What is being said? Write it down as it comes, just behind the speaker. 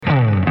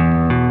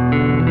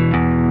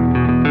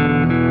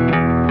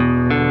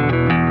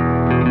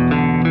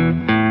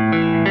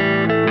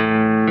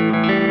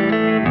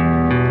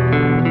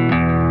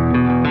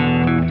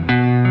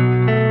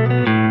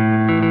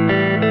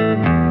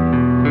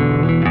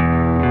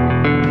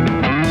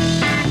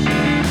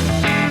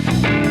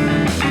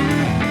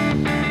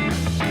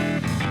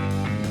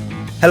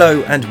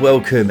Hello and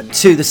welcome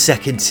to the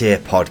Second Tier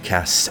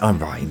Podcast. I'm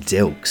Ryan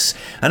Dilks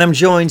and I'm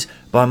joined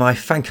by my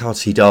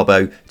Fancarty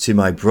Darbo to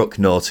my Brooke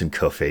Norton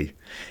Cuffy.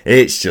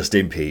 It's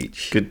Justin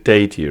Peach. Good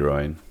day to you,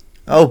 Ryan.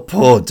 Oh,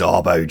 poor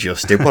Darbo,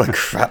 Justin. What a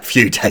crap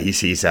few days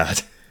he's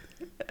had.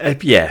 No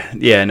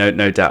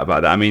doubt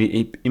about that. I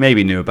mean, he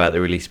maybe knew about the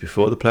release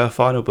before the playoff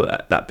final,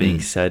 but that being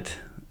said,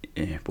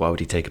 why would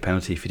he take a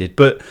penalty if he did?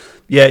 But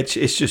yeah,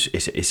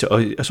 it's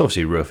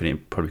obviously rough, and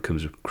it probably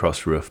comes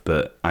across rough.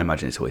 But I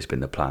imagine it's always been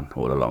the plan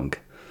all along.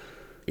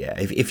 Yeah,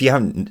 if you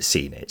haven't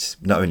seen it,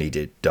 not only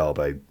did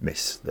Darbo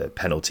miss the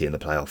penalty in the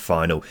playoff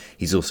final,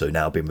 he's also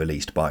now been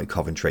released by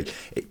Coventry.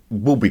 It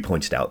will be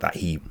pointed out that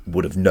he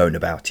would have known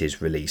about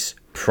his release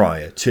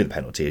prior to the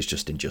penalty, as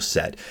Justin just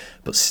said.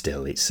 But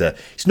still, it's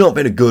not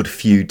been a good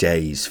few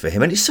days for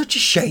him. And it's such a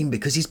shame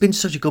because he's been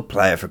such a good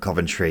player for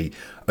Coventry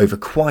over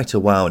quite a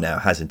while now,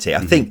 hasn't he? I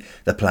think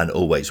the plan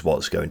always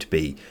was going to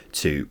be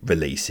to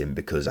release him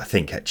because I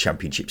think at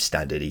Championship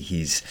standard,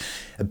 he's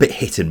a bit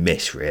hit and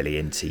miss, really,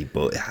 isn't he?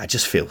 But I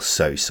just feel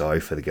so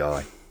sorry for the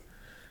guy.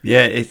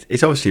 Yeah,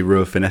 it's obviously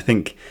rough, and I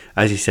think,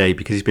 as you say,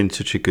 because he's been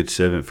such a good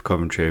servant for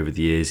Coventry over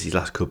the years, his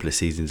last couple of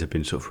seasons have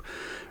been sort of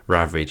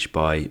ravaged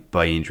by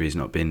injuries,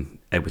 not been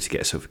able to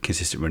get sort of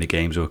consistent run of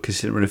games or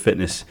consistent run of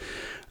fitness,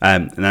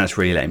 and that's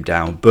really let him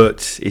down.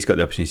 But he's got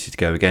the opportunity to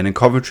go again, and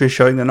Coventry are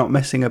showing they're not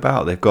messing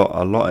about. They've got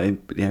a lot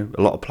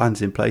of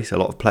plans in place. A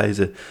lot of players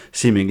are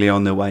seemingly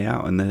on their way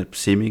out, and they're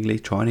seemingly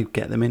trying to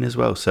get them in as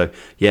well. So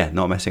yeah,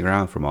 not messing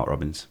around from Mark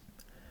Robins.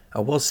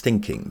 I was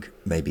thinking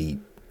maybe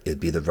it'd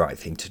be the right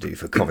thing to do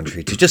for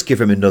Coventry to just give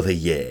him another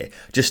year,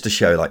 just to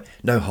show, like,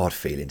 no hard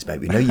feelings,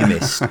 mate. We know you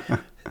missed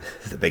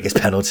the biggest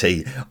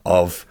penalty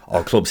of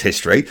our club's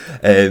history,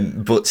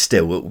 but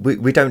still,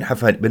 we don't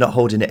have. We're not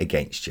holding it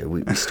against you.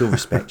 We still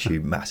respect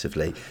you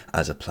massively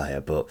as a player,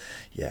 but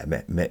yeah,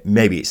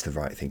 maybe it's the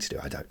right thing to do.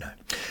 I don't know.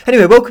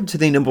 Anyway, welcome to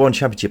the number one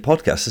Championship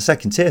podcast, the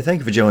Second Tier. Thank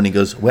you for joining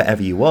us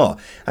wherever you are.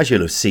 As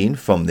you'll have seen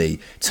from the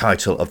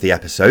title of the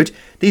episode,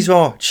 these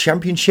are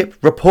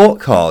Championship report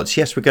cards.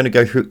 Yes, we're going to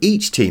go through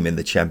each team in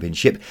the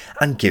Championship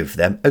and give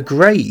them a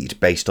grade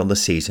based on the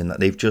season that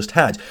they've just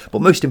had.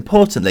 But most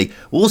importantly,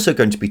 we're also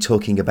going to be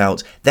talking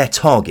about their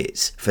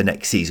targets for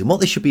next season, what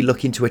they should be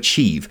looking to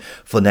achieve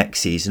for next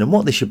season, and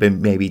what they should be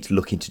maybe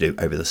looking to do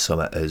over the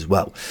summer as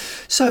well.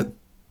 So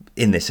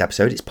in this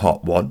episode, it's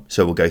part one,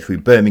 so we'll go through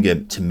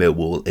Birmingham to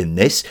Millwall in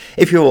this.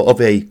 If you're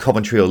of a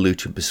Coventry or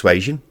Luton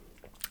persuasion,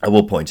 I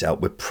will point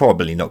out we're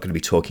probably not going to be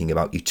talking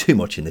about you too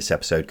much in this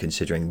episode,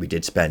 considering we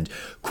did spend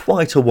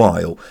quite a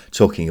while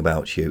talking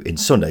about you in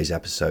Sunday's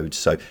episode,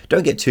 so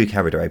don't get too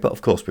carried away. But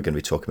of course, we're going to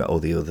be talking about all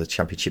the other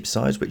Championship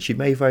sides, which you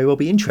may very well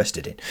be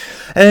interested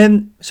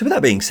in. So with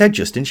that being said,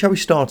 Justin, shall we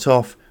start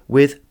off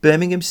with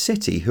Birmingham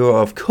City, who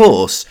are, of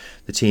course,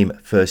 the team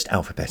first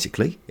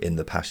alphabetically in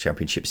the past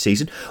Championship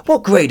season.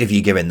 What grade have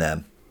you given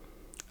them?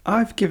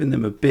 I've given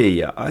them a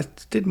B. I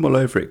did mull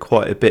over it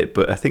quite a bit,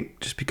 but I think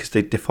just because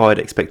they defied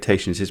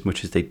expectations as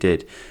much as they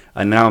did,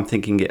 and now I'm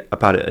thinking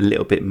about it a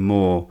little bit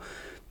more,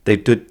 they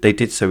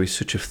did so with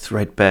such a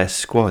threadbare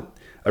squad.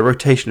 A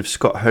rotation of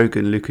Scott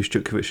Hogan, Lucas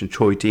Jutkiewicz and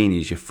Troy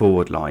Deeney is your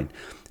forward line,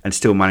 and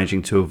still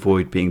managing to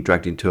avoid being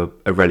dragged into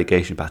a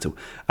relegation battle,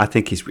 I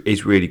think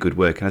is really good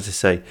work. And as I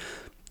say,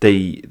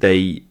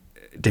 they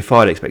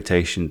defied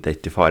expectation, they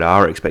defied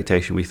our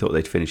expectation. We thought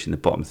they'd finish in the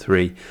bottom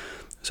three.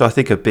 So I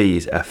think a B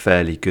is a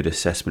fairly good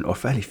assessment, or a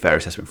fairly fair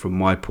assessment from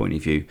my point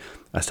of view,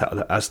 as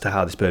to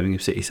how this Birmingham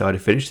City side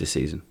have finished this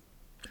season.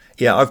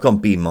 Yeah, I've gone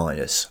B-.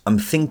 I'm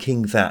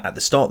thinking that at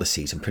the start of the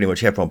season, pretty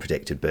much everyone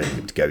predicted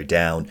Birmingham to go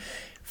down.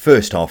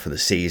 First half of the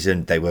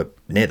season, they were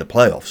near the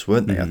playoffs,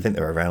 weren't they? I think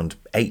they were around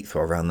 8th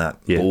or around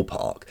that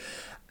ballpark.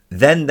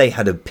 Then they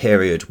had a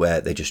period where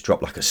they just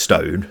dropped like a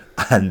stone,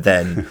 and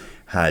then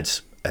had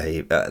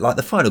like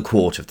the final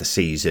quarter of the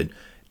season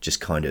just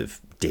kind of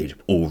did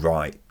all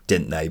right,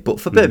 didn't they? But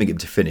for Birmingham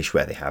to finish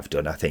where they have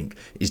done, I think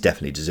is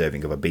definitely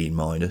deserving of a B-.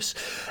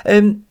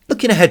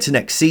 Looking ahead to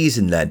next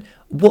season then,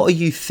 what are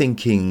you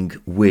thinking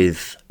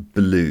with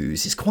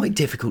Blues? It's quite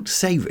difficult to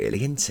say,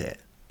 really, isn't it?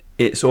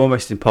 It's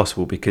almost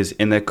impossible because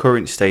in their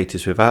current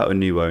status, without a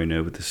new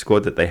owner, with the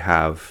squad that they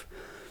have,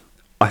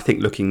 I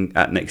think looking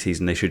at next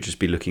season, they should just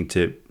be looking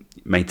to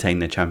maintain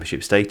their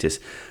Championship status.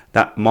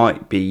 That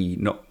might be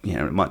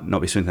it might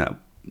not be something that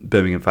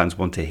Birmingham fans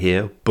want to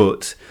hear,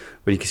 but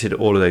when you consider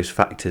all of those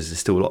factors, there's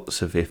still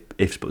lots of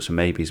ifs, buts and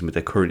maybes, and with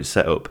their current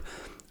setup,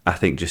 I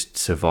think just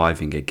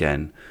surviving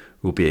again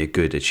will be a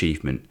good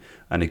achievement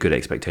and a good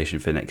expectation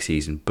for next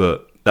season.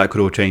 But that could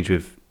all change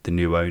with the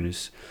new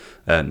owners,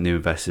 new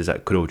investors.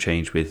 That could all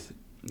change with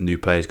new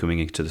players coming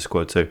into the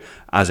squad. So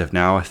as of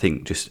now, I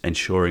think just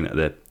ensuring that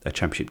they're a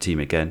Championship team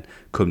again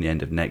come the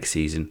end of next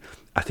season,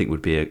 I think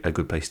would be a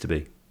good place to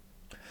be.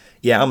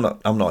 Yeah,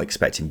 I'm not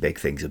expecting big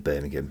things of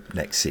Birmingham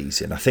next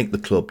season. I think the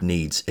club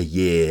needs a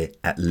year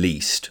at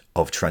least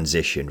of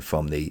transition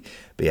from the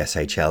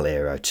BSHL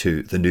era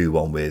to the new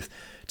one with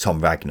Tom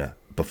Ragnar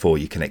before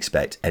you can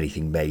expect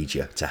anything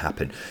major to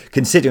happen.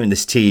 Considering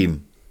this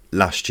team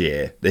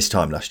this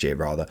time last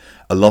year,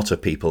 a lot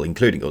of people,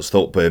 including us,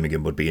 thought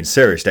Birmingham would be in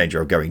serious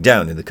danger of going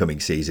down in the coming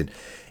season.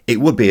 It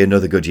would be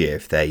another good year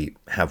if they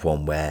have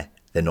one where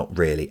they're not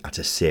really at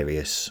a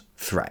serious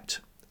threat.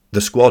 The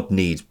squad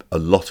needs a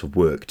lot of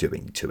work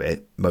doing to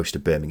it. Most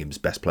of Birmingham's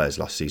best players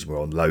last season were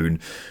on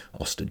loan.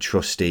 Austin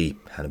Trusty,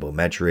 Hannibal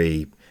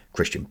Medri,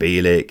 Christian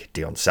Bielik,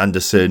 Dion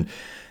Sanderson.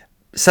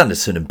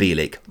 Sanderson and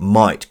Bielik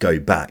might go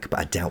back, but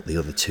I doubt the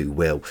other two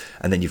will.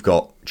 And then you've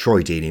got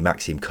Troy Deeney,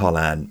 Maxime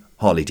Collan,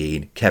 Harley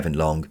Dean, Kevin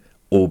Long,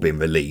 all been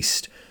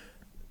released.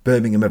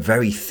 Birmingham are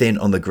very thin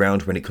on the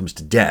ground when it comes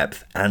to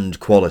depth and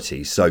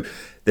quality. So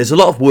there's a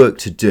lot of work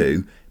to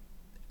do.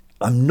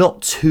 I'm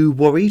not too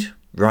worried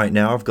right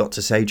now, I've got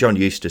to say. John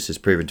Eustace has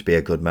proven to be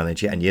a good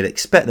manager, and you'd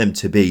expect them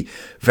to be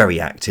very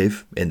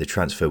active in the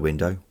transfer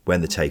window when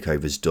the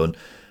takeover's done.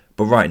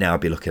 But right now, I'd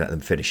be looking at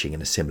them finishing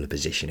in a similar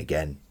position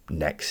again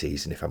next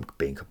season, if I'm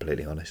being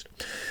completely honest.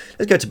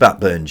 Let's go to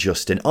Blackburn,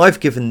 Justin. I've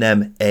given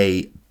them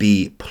a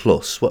B+.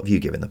 What have you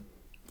given them?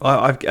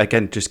 I've,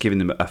 again, just given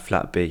them a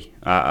flat B.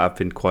 I've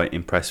been quite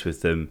impressed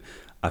with them.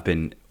 I've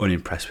been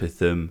unimpressed with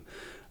them.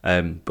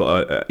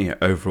 But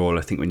overall,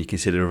 I think when you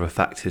consider other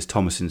factors,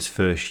 Thomason's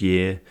first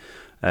year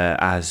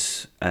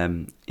as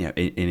in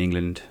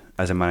England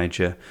as a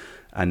manager,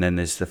 and then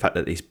there's the fact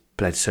that he's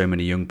bled so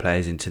many young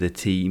players into the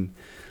team,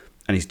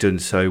 and he's done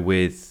so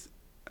with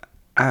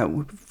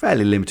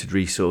fairly limited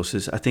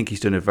resources. I think he's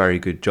done a very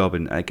good job,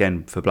 and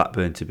again, for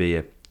Blackburn to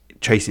be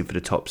chasing for the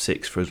top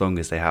six for as long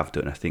as they have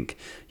done, I think,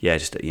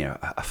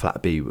 a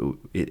flat B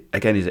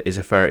again is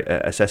a fair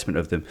assessment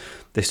of them.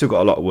 They've still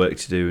got a lot of work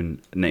to do,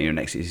 and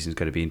next season is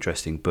going to be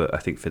interesting. But I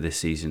think for this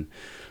season,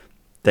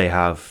 they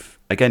have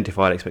again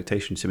defied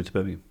expectations similar to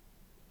Birmingham.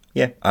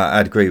 Yeah,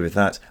 I'd agree with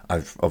that.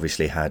 I've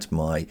obviously had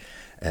my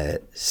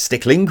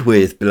stickling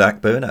with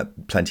Blackburn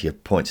at plenty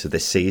of points of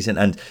this season,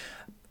 and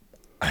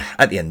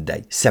at the end of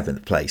the day,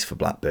 7th place for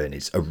Blackburn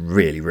is a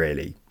really,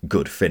 really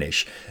good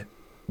finish.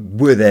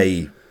 Were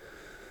they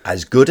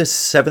as good as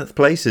 7th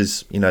place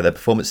as their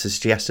performances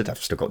suggested?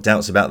 I've still got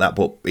doubts about that,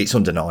 but it's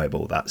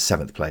undeniable that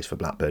 7th place for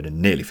Blackburn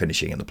and nearly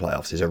finishing in the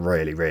playoffs is a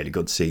really, really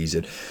good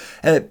season.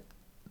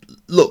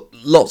 Look,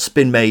 lots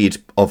been made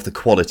of the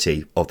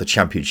quality of the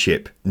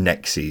Championship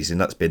next season.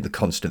 That's been the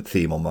constant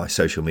theme on my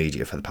social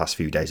media for the past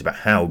few days about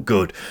how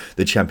good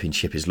the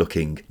Championship is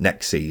looking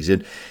next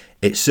season.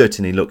 It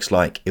certainly looks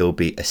like it'll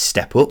be a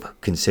step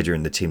up,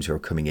 considering the teams who are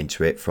coming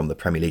into it from the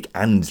Premier League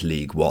and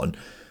League One.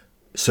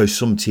 So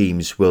some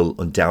teams will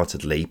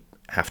undoubtedly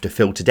have to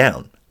filter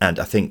down. And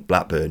I think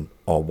Blackburn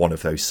are one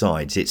of those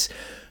sides. It's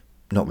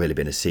not really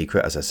been a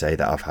secret, as I say,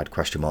 that I've had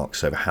question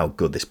marks over how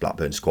good this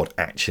Blackburn squad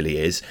actually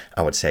is.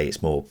 I would say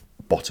it's more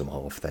bottom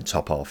half than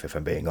top half, if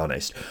I'm being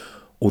honest.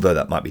 Although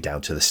that might be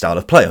down to the style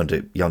of play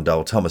under Jon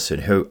Dahl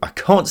Tomasson, who I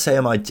can't say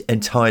I'm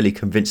entirely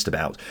convinced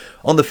about.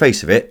 On the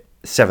face of it,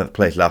 7th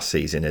place last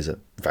season is a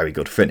very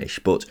good finish,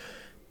 but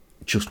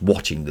just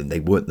watching them, they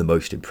weren't the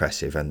most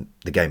impressive, and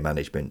the game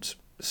management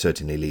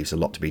certainly leaves a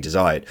lot to be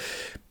desired.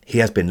 He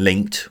has been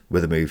linked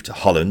with a move to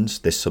Holland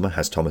this summer,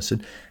 has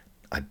Tomasson.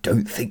 I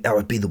don't think that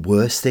would be the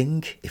worst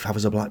thing if I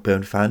was a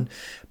Blackburn fan,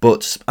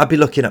 but I'd be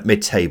looking at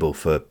mid-table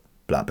for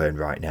Blackburn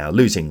right now.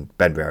 Losing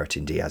Ben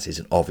Brereton Diaz is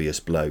an obvious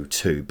blow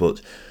too,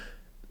 but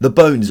the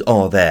bones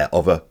are there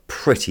of a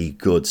pretty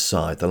good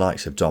side. The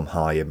likes of Dom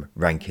Hyam,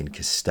 Rankin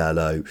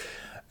Costello,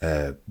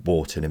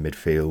 Wharton in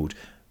midfield.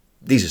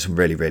 These are some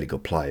really, really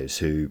good players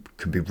who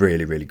can be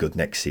really, really good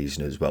next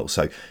season as well.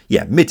 So,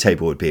 yeah,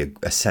 mid-table would be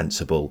a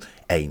sensible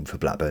aim for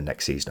Blackburn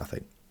next season, I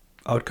think.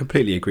 I would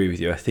completely agree with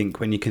you. I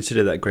think when you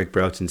consider that Greg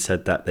Brereton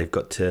said that they've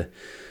got to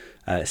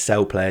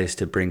sell players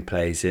to bring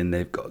players in,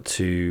 they've got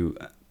to,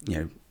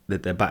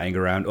 that they're batting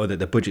around, or that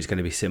the budget's going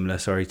to be similar,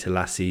 to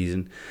last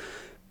season,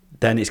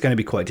 then it's going to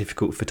be quite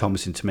difficult for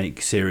Tomasson to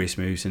make serious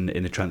moves in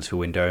the transfer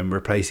window, and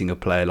replacing a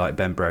player like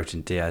Ben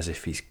Brereton Diaz,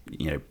 if he's,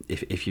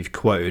 if you've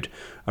quoted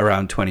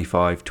around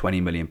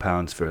 £20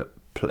 million for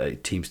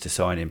teams to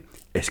sign him,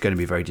 it's going to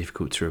be very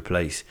difficult to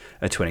replace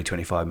a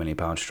 £25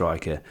 million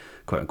striker,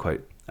 quote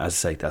unquote. As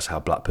I say, that's how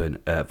Blackburn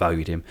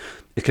valued him.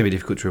 It's going to be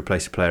difficult to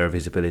replace a player of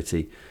his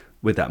ability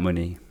with that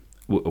money,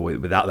 or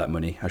without that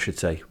money, I should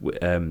say,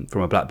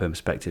 from a Blackburn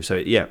perspective. So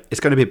yeah, it's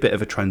going to be a bit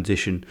of a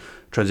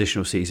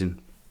transitional season.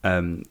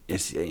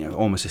 It's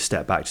almost a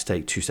step back to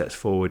take 2 steps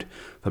forward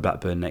for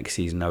Blackburn next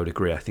season. I would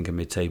agree. I think a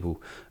mid-table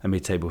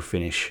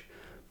finish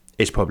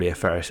is probably a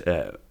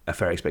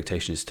fair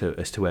expectation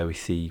as to where we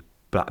see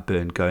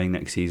Blackburn going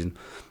next season.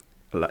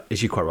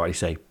 As you quite rightly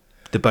say,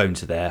 the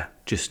bones are there.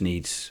 Just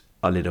needs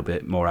a little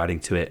bit more adding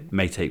to it.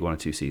 May take 1 or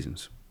 2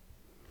 seasons.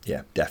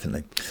 Yeah,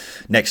 definitely.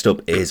 Next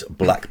up is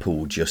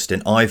Blackpool,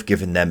 Justin. I've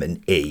given them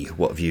an E.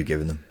 What have you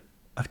given them?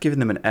 I've given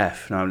them an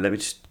F. Now let me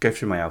just go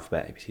through my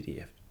alphabet. A, B, C, D, E,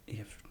 F. E,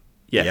 F.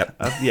 Yeah, yep.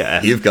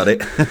 F. You've got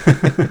it.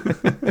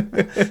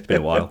 It's been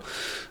a while.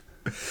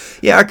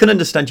 Yeah, I can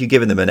understand you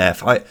giving them an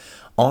F.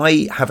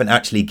 I haven't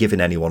actually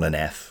given anyone an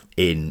F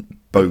in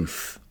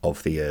both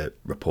of the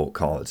report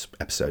cards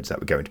episodes that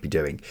we're going to be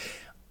doing.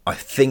 I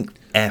think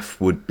F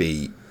would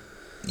be...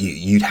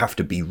 You'd have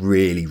to be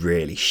really,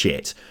 really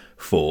shit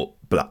for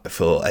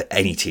for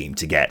any team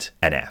to get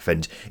an F.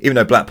 And even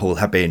though Blackpool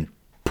have been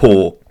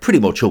poor pretty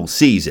much all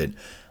season,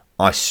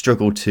 I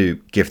struggled to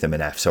give them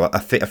an F. So I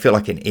feel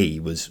like an E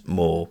was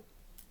more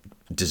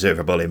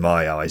deservable in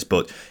my eyes,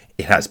 but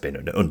it has been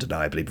an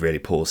undeniably really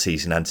poor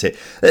season, hasn't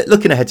it?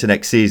 Looking ahead to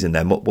next season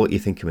then, what are you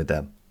thinking with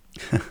them?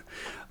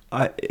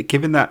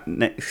 Given that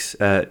next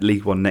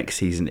League One next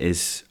season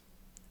is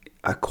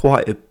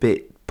quite a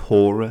bit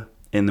poorer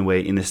in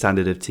the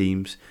standard of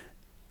teams,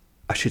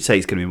 I should say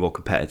it's going to be more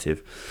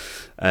competitive.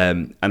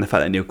 And the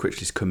fact that Neil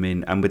Critchley's come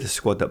in, and with the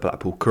squad that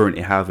Blackpool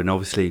currently have, and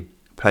obviously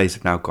players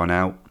have now gone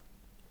out,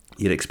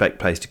 you'd expect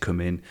players to come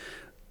in.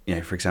 You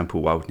know, for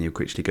example, why would Neil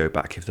Critchley go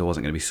back if there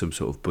wasn't going to be some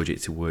sort of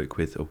budget to work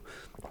with, or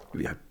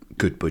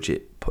good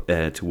budget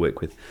to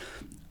work with?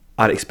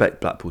 I'd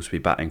expect Blackpool to be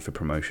batting for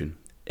promotion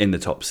in the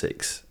top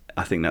 6.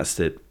 I think that's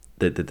the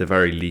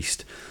very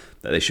least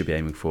that they should be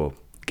aiming for,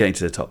 getting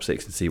to the top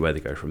 6 and see where they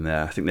go from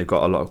there. I think they've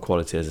got a lot of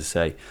quality, as I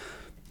say.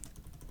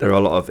 There are a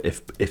lot of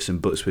ifs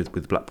and buts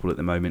with Blackpool at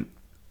the moment.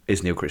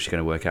 Is Neil Critchley going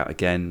to work out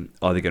again?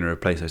 Are they going to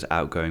replace those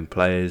outgoing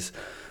players?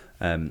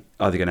 Are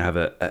they going to have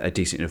a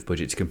decent enough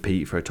budget to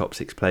compete for a top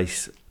 6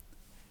 place?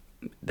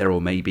 They're all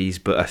maybes,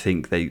 but I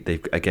think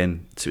they've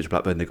again, similar to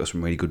Blackburn, they've got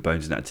some really good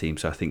bones in that team.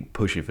 So I think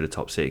pushing for the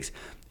top 6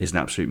 is an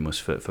absolute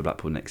must for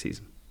Blackpool next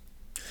season.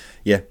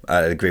 Yeah, I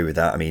agree with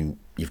that. I mean,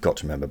 you've got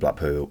to remember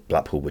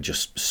Blackpool were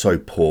just so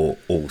poor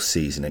all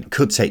season, and it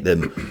could take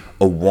them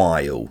a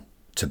while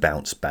to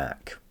bounce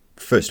back.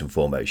 First and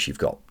foremost, you've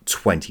got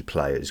 20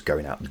 players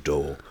going out the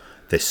door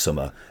this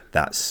summer.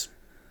 That's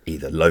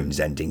either loans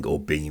ending or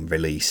being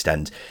released.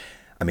 And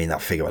I mean,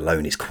 that figure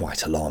alone is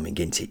quite alarming,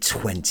 isn't it?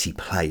 20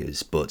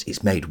 players, but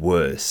it's made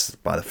worse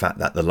by the fact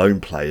that the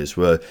loan players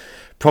were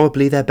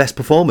probably their best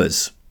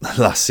performers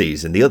last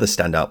season. The other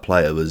standout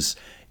player was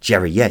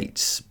Jerry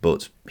Yates,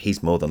 but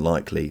he's more than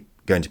likely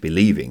going to be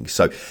leaving.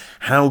 So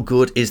how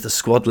good is the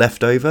squad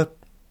left over?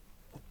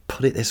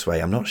 Put it this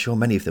way, I'm not sure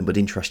many of them would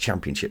interest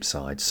Championship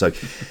sides. So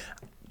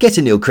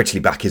getting Neil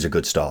Critchley back is a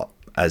good start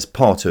as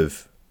part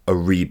of a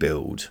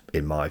rebuild,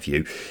 in my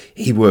view.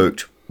 He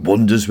worked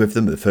wonders with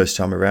them the first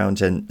time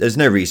around, and there's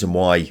no reason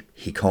why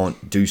he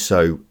can't do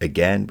so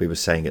again. We were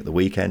saying at the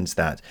weekends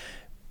that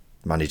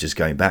managers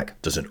going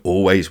back doesn't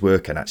always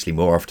work, and actually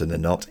more often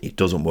than not it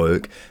doesn't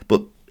work,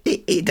 but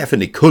it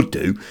definitely could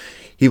do.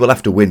 He will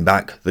have to win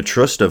back the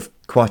trust of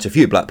quite a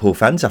few Blackpool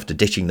fans after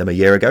ditching them a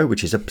year ago,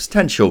 which is a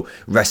potential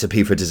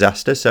recipe for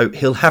disaster. So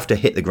he'll have to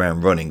hit the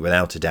ground running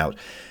without a doubt.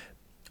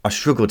 I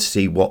struggle to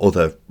see what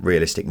other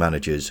realistic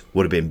managers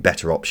would have been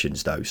better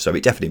options, though. So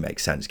it definitely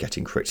makes sense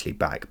getting Critchley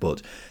back,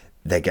 but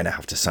they're going to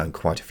have to sign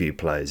quite a few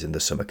players in the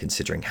summer,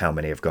 considering how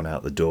many have gone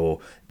out the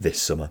door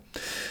this summer.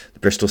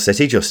 Bristol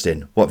City,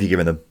 Justin, what have you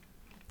given them?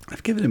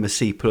 I've given them a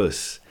C+.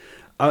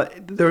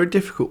 They're a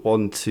difficult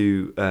one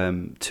to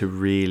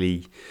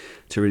really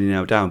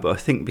nail down, but I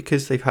think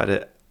because they've had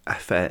a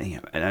fair,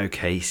 an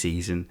okay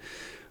season,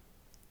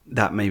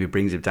 that maybe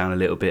brings them down a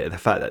little bit. The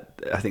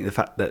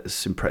fact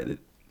that's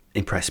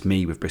impressed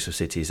me with Bristol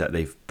City is that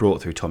they've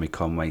brought through Tommy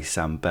Conway,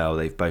 Sam Bell.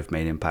 They've both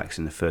made impacts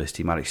in the first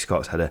team. Alex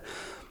Scott's had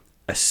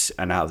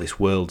an out of this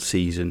world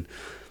season,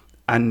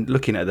 and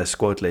looking at their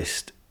squad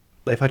list,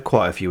 they've had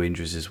quite a few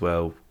injuries as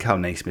well. Cal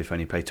Naismith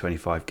only played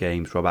 25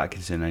 games. Rob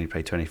Atkinson only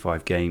played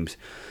 25 games.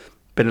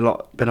 Been a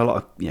lot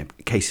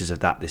of cases of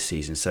that this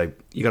season. So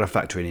you got to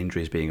factor in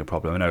injuries being a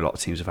problem. I know a lot of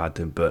teams have had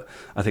them, but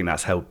I think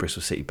that's held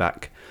Bristol City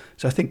back.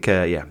 So I think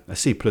a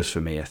C+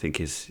 for me, I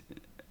think is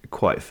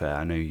quite fair.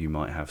 I know you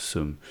might have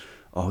some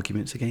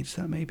arguments against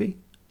that, maybe.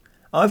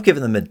 I've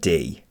given them a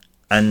D,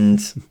 and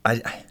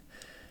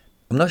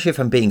I'm not sure if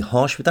I'm being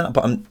harsh with that,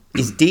 but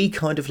is D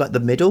kind of like the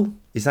middle?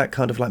 Is that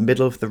kind of like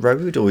middle of the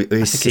road, or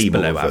is C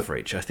below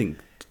average? I think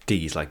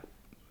D is like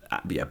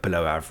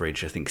below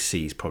average. I think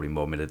C is probably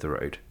more middle of the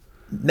road.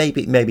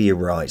 Maybe you're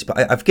right,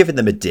 but I've given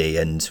them a D,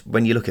 and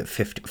when you look at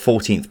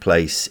 14th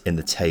place in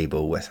the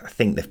table, I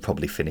think they've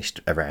probably finished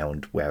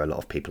around where a lot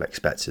of people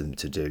expected them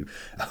to do,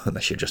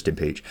 unless you're Justin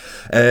Peach.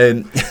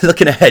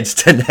 Looking ahead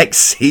to next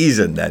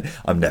season then,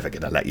 I'm never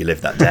going to let you live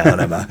that down,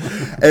 am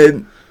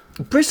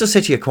I? Bristol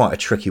City are quite a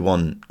tricky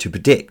one to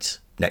predict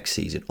next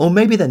season, or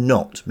maybe they're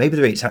not. Maybe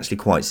it's actually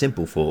quite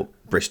simple for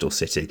Bristol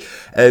City.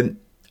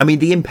 I mean,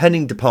 the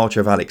impending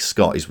departure of Alex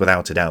Scott is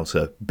without a doubt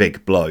a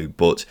big blow,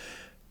 but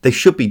they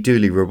should be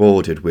duly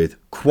rewarded with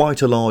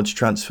quite a large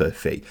transfer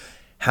fee.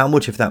 How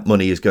much of that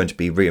money is going to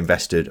be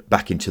reinvested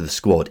back into the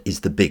squad is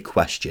the big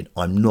question.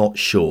 I'm not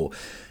sure.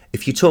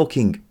 If you're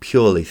talking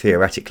purely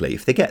theoretically,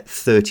 if they get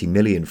 30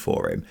 million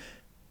for him,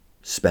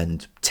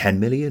 spend 10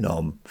 million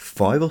on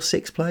 5 or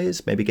 6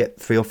 players, maybe get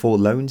 3 or 4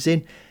 loans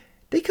in,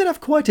 they could have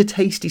quite a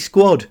tasty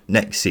squad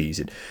next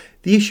season.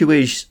 The issue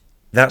is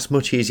that's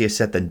much easier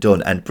said than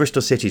done, and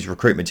Bristol City's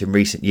recruitment in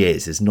recent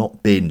years has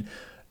not been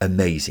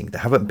amazing.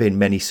 There haven't been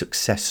many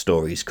success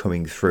stories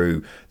coming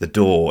through the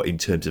door in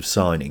terms of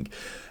signing.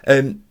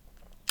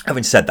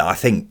 Having said that, I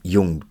think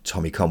young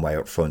Tommy Conway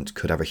up front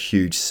could have a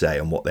huge say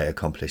on what they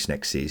accomplish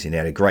next season. He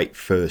had a great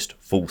first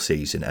full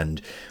season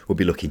and will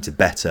be looking to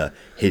better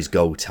his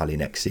goal tally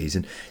next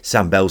season.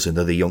 Sam Bell's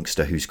another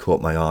youngster who's caught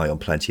my eye on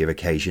plenty of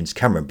occasions.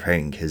 Cameron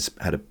Pring has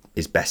had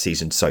his best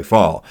season so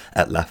far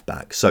at left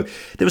back. So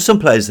there are some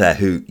players there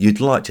who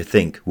you'd like to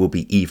think will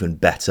be even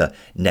better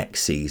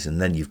next season.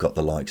 Then you've got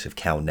the likes of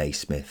Cal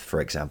Naismith, for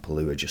example,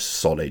 who are just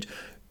solid,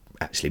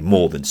 actually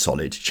more than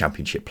solid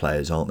championship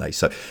players, aren't they?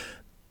 So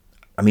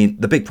I mean,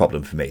 the big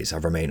problem for me is I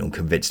remain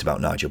unconvinced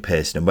about Nigel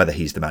Pearson and whether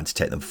he's the man to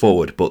take them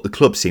forward, but the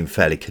club seem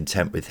fairly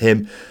content with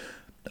him.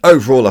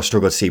 Overall, I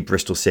struggle to see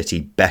Bristol City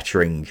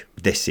bettering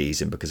this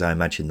season because I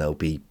imagine there'll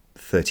be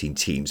 13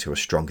 teams who are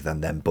stronger than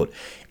them, but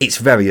it's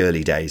very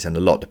early days and a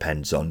lot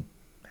depends on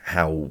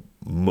how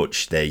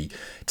much they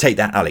take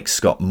that Alex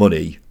Scott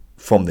money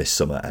from this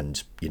summer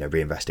and,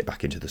 reinvest it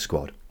back into the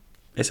squad.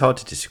 It's hard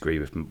to disagree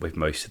with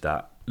most of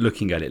that.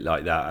 Looking at it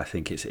like that, I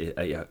think it's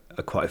a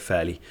quite a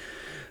fairly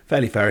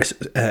fair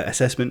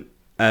assessment.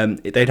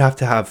 They'd have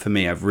to have, for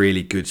me, a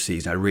really good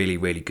season, a really,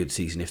 really good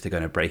season if they're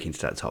going to break into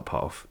that top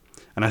half.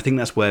 And I think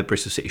that's where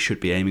Bristol City should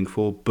be aiming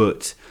for,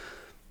 but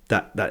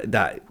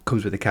that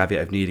comes with the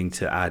caveat of needing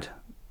to add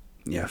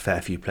a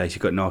fair few players.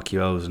 You've got Narky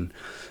Wells and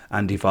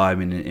Andy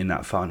Vyman in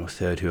that final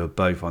third who are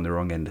both on the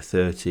wrong end of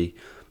 30.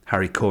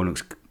 Harry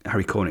Cornick's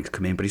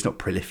come in, but he's not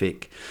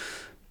prolific.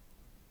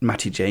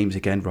 Matty James,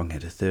 again, wrong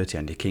end of 30.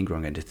 Andy King,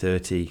 wrong end of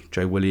 30.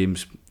 Joe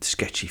Williams,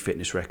 sketchy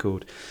fitness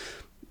record.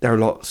 There are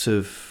lots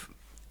of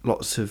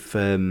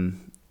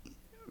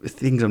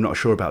things I'm not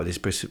sure about with this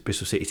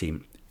Bristol City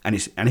team, and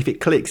if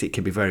it clicks, it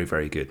can be very,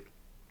 very good.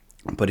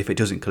 But if it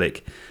doesn't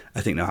click,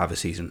 I think they'll have a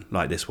season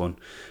like this one.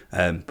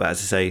 But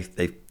as I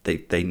say,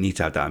 they need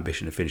to have that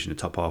ambition of finishing the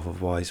top half.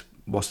 Otherwise,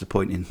 what's the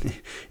point in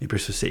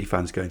Bristol City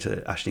fans going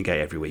to Ashton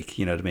Gate every week?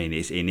 You know what I mean?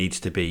 It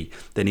needs to be.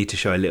 They need to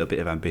show a little bit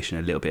of ambition,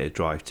 a little bit of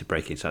drive to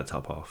break into that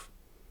top half.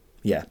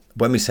 Yeah,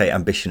 when we say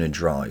ambition and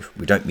drive,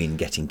 we don't mean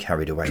getting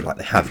carried away like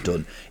they have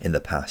done in the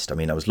past. I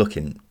mean, I was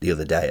looking the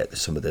other day at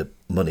some of the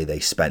money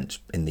they spent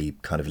in the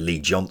kind of Lee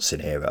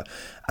Johnson era,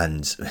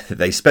 and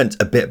they spent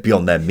a bit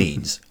beyond their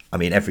means. I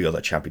mean, every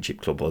other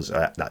championship club was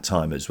at that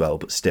time as well,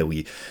 but still,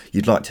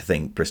 you'd like to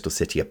think Bristol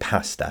City are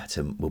past that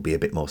and will be a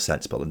bit more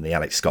sensible, and the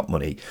Alex Scott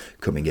money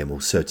coming in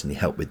will certainly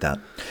help with that.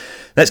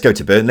 Let's go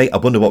to Burnley. I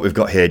wonder what we've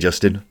got here,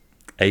 Justin.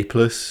 A+.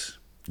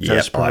 Yeah,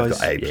 I've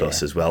got A+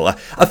 as well.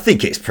 I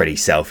think it's pretty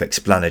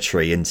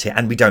self-explanatory, isn't it?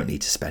 And we don't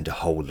need to spend a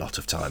whole lot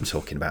of time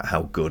talking about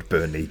how good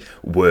Burnley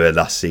were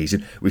last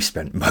season. We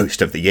spent most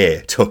of the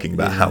year talking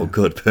about how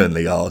good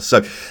Burnley are.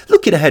 So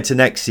looking ahead to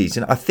next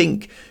season, I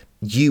think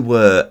you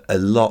were a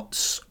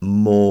lot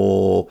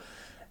more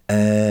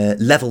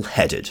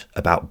level-headed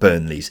about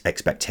Burnley's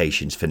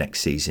expectations for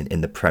next season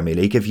in the Premier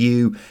League. Have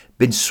you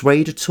been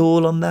swayed at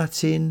all on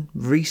that in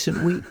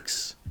recent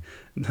weeks?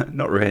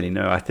 Not really,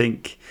 no. I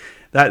think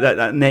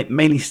that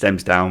mainly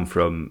stems down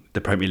from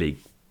the Premier League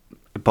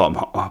bottom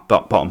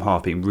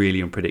half being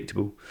really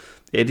unpredictable.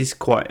 It is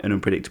quite an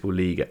unpredictable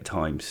league at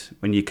times.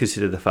 When you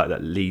consider the fact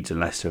that Leeds and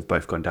Leicester have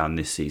both gone down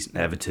this season,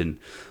 Everton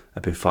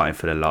have been fighting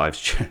for their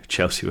lives.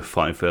 Chelsea were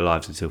fighting for their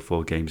lives until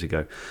 4 games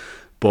ago.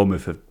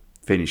 Bournemouth have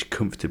finished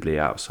comfortably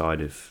outside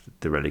of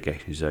the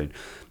relegation zone.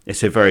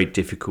 It's a very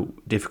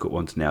difficult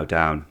one to nail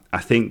down. I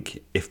think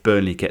if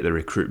Burnley get the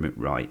recruitment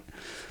right,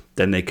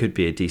 then they could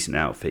be a decent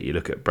outfit. You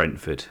look at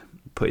Brentford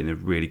putting the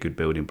really good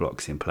building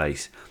blocks in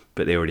place,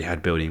 but they already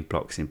had building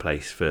blocks in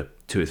place for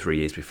 2 or 3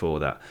 years before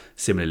that.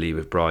 Similarly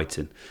with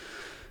Brighton.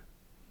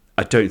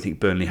 I don't think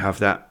Burnley have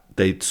that.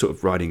 They're sort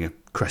of riding a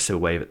crest of a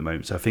wave at the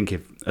moment. So I think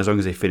as long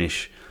as they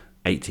finish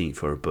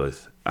 18th or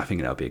above, I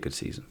think that'll be a good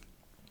season.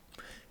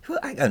 Well,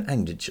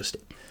 and just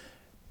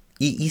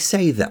you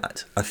say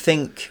that. I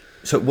think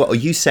so. What are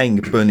you saying?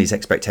 Burnley's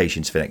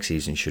expectations for next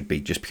season should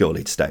be just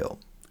purely to stay up.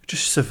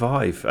 Just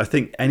survive. I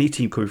think any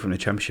team coming from the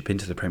Championship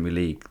into the Premier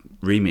League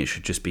remit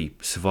should just be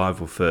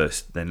survival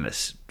first. Then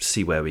let's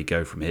see where we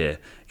go from here.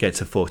 Get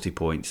to 40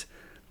 points.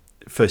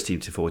 First team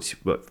to 40.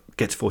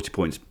 Get to 40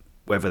 points.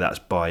 Whether that's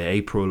by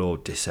April or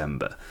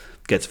December,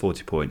 get to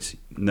 40 points.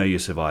 Know you're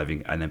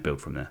surviving, and then build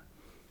from there.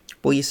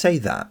 Well, you say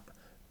that.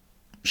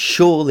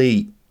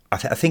 Surely, I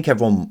think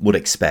everyone would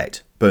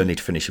expect Burnley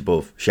to finish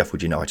above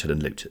Sheffield United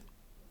and Luton.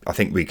 I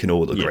think we can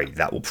all agree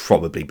that will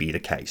probably be the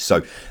case.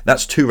 So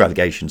that's 2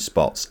 relegation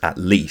spots at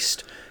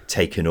least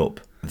taken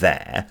up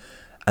there.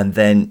 And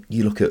then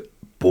you look at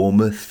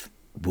Bournemouth.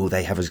 Will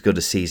they have as good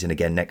a season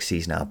again next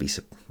season? I'll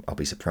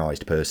be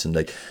surprised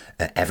personally.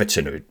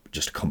 Everton are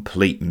just a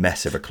complete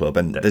mess of a club,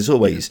 and there's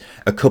always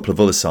a couple of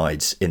other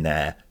sides in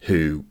there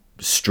who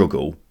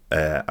struggle.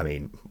 I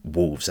mean,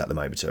 Wolves at the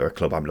moment are a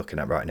club I'm looking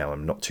at right now.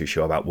 I'm not too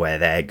sure about where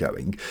they're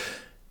going.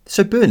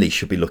 So Burnley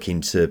should be looking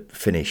to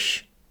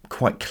finish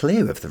quite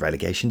clear of the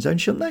relegation zone,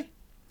 shouldn't they?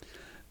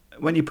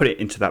 When you put it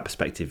into that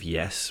perspective,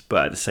 yes.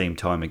 But at the same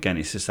time, again,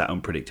 it's just that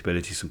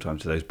unpredictability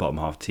sometimes to those bottom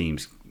half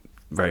teams.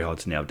 very hard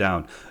to nail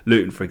down.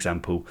 Luton, for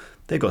example,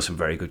 they've got some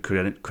very good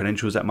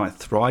credentials that might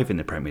thrive in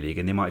the Premier League,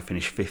 and they might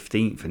finish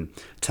 15th and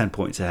 10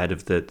 points ahead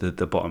of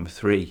the bottom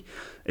three.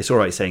 It's all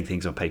right saying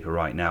things on paper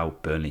right now.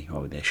 Burnley,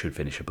 they should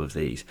finish above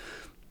these,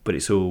 but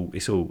it's all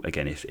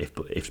again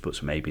if buts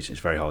and maybes. It's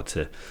very hard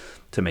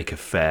to make a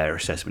fair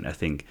assessment, I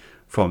think,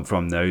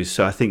 from those.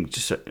 So I think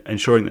just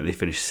ensuring that they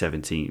finish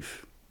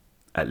 17th,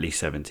 at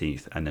least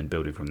 17th, and then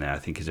building from there, I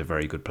think is a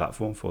very good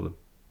platform for them.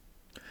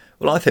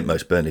 Well, I think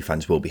most Burnley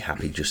fans will be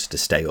happy just to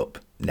stay up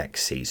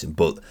next season,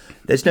 but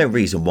there's no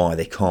reason why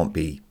they can't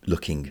be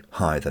looking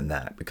higher than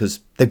that,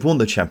 because they've won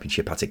the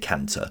Championship at a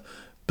canter,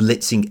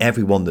 blitzing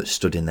everyone that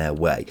stood in their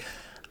way,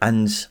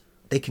 and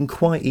they can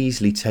quite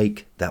easily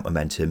take that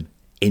momentum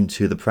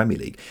into the Premier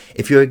League.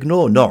 If you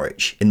ignore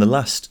Norwich, in the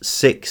last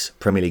 6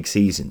 Premier League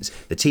seasons,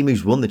 the team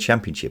who's won the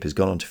Championship has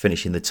gone on to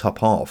finish in the top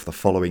half the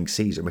following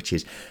season, which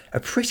is a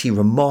pretty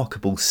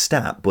remarkable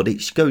stat, but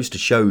it goes to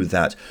show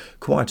that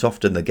quite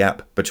often the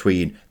gap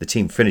between the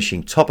team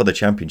finishing top of the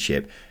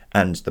Championship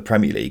and the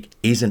Premier League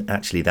isn't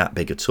actually that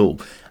big at all.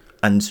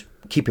 And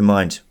keep in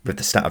mind, with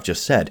the stat I've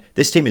just said,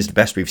 this team is the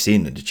best we've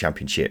seen in the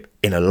Championship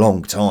in a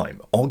long time,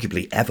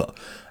 arguably ever.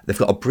 They've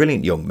got a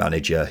brilliant young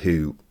manager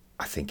who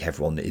I think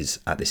everyone is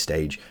at this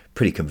stage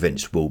pretty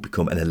convinced will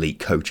become an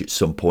elite coach at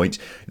some point.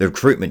 The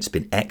recruitment's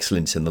been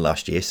excellent in the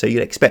last year, so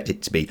you'd expect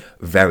it to be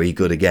very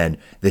good again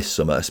this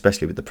summer,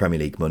 especially with the Premier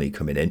League money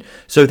coming in.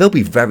 So they'll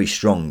be very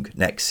strong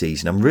next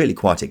season. I'm really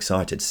quite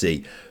excited to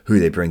see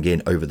who they bring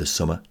in over the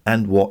summer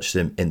and watch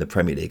them in the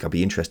Premier League. I'll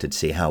be interested to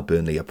see how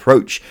Burnley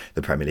approach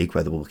the Premier League,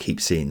 whether we'll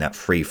keep seeing that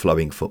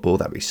free-flowing football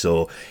that we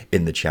saw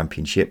in the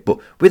Championship. But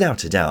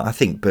without a doubt, I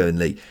think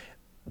Burnley,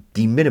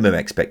 the minimum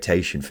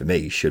expectation for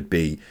me should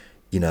be,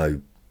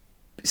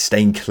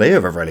 staying clear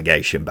of a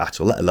relegation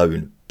battle, let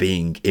alone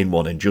being in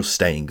one and just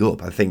staying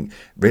up. I think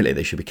really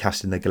they should be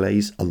casting their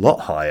glaze a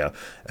lot higher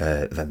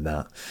than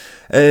that.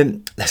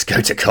 Let's go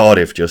to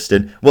Cardiff,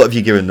 Justin. What have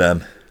you given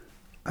them?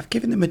 I've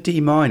given them a D-,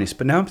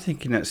 but now I'm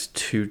thinking that's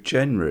too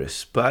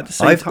generous. But at the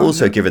same time, I've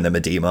also given them a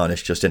D-,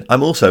 Justin.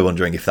 I'm also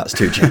wondering if that's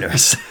too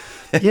generous.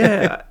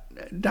 Yeah.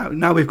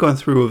 Now we've gone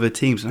through other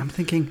teams, and I'm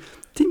thinking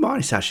D-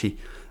 actually,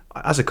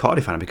 as a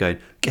Cardiff fan, I'd be going,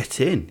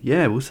 get in.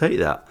 Yeah, we'll take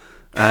that.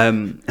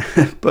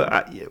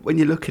 But when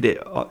you look at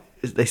it,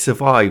 they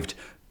survived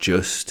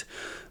just.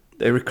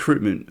 Their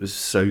recruitment was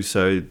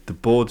so-so. The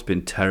board's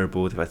been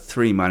terrible. They've had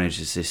 3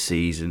 managers this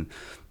season.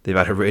 They've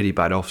had a really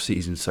bad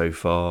off-season so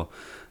far.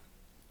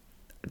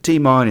 D-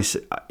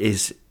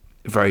 is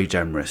very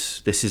generous.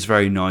 This is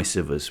very nice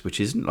of us, which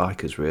isn't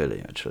like us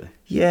really, actually.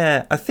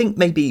 Yeah, I think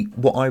maybe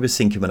what I was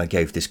thinking when I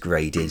gave this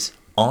grade is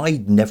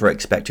I never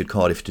expected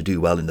Cardiff to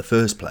do well in the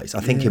first place. I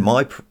think in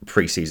my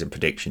pre-season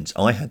predictions,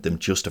 I had them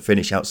just to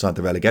finish outside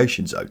the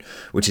relegation zone,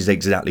 which is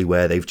exactly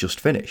where they've just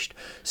finished.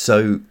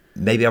 So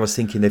maybe I was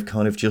thinking they've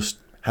kind of just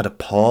had a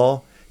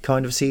par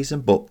kind of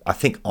season, but I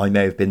think I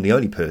may have been the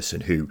only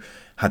person who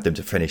had them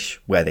to finish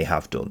where they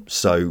have done.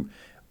 So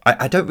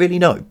I don't really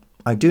know.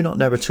 I do not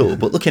know at all.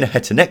 But looking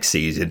ahead to next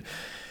season,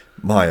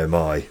 my oh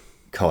my,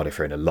 Cardiff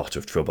are in a lot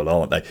of trouble,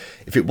 aren't they?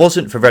 If it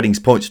wasn't for Reading's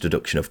points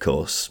deduction, of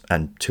course,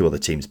 and 2 other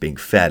teams being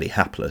fairly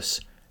hapless,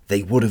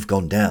 they would have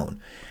gone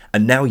down.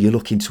 And now you're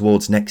looking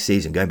towards next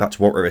season, going back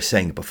to what we were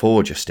saying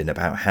before, Justin,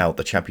 about how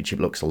the Championship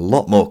looks a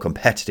lot more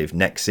competitive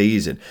next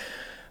season.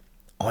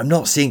 I'm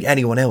not seeing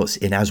anyone else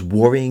in as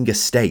worrying a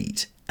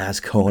state as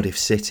Cardiff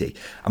City.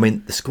 I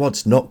mean, the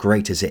squad's not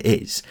great as it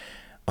is.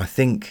 I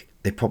think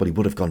they probably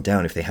would have gone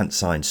down if they hadn't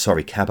signed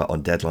Sorry Cabot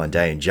on deadline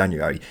day in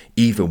January,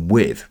 even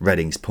with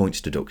Reading's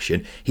points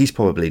deduction. He's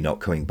probably not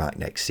coming back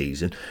next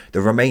season. The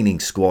remaining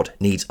squad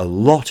needs a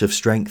lot of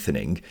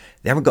strengthening.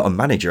 They haven't got a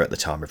manager at the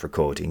time of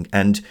recording,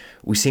 and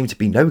we seem to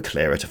be no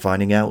clearer to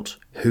finding out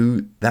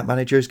who that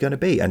manager is going to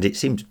be. And it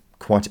seems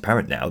quite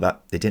apparent now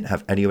that they didn't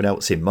have anyone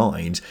else in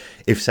mind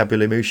if Sabri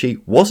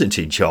Lamouchi wasn't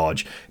in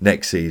charge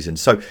next season.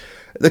 So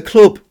the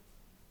club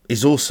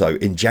is also,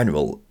 in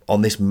general,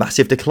 on this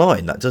massive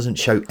decline that doesn't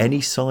show any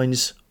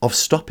signs of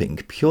stopping,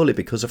 purely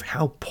because of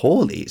how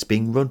poorly it's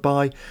being run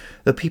by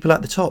the people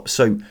at the top.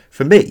 So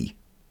for me,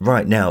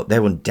 right now,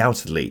 they're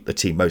undoubtedly the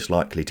team most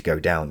likely to go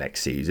down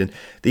next season.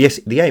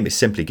 The aim is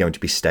simply going to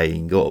be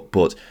staying up,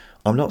 but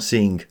I'm not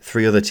seeing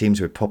 3 other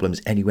teams with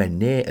problems anywhere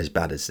near as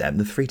bad as them.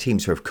 The 3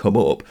 teams who have come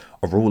up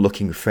are all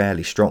looking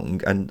fairly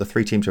strong, and the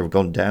 3 teams who have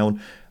gone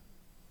down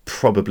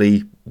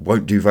probably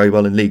won't do very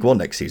well in League One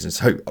next season.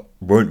 So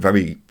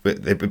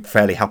they've been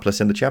fairly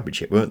hapless in the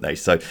Championship, weren't they?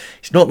 So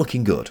it's not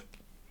looking good.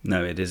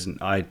 No, it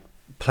isn't. I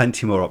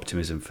plenty more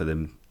optimism for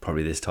them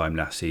probably this time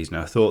last season.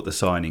 I thought the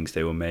signings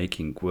they were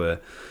making were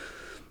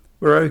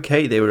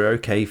okay. They were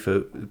okay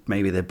for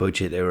maybe their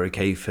budget. They were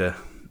okay for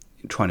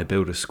trying to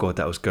build a squad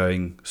that was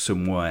going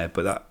somewhere.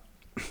 But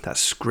that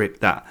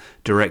script, that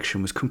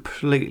direction was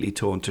completely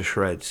torn to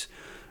shreds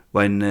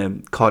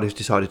when Cardiff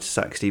decided to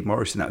sack Steve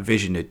Morrison. That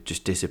vision had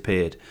just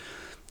disappeared.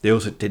 They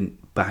also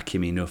didn't back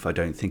him enough, I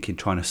don't think, in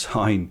trying to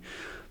sign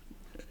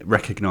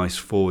recognised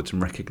forwards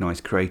and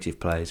recognised creative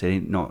players. They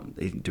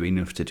didn't do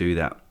enough to do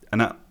that.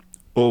 And that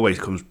always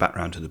comes back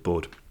round to the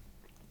board.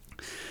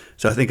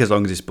 So I think as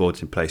long as this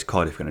board's in place,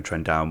 Cardiff are going to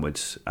trend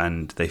downwards,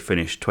 and they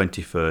finish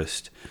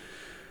 21st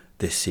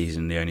this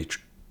season. The only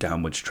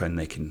downwards trend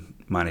they can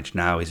manage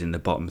now is in the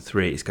bottom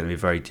three. It's going to be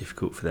very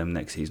difficult for them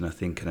next season, I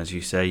think. And as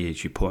you say,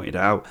 as you pointed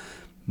out,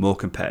 more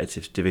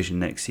competitive division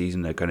next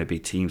season. There are going to be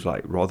teams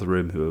like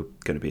Rotherham who are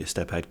going to be a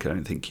step ahead. I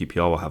don't think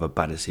QPR will have a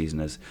better season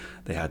as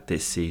they had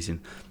this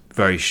season.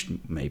 Very strong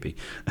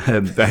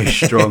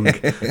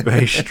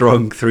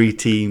 3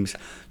 teams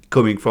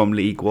coming from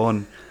League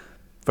One.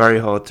 Very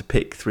hard to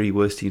pick 3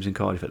 worst teams in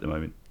Cardiff at the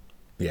moment.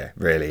 Yeah, it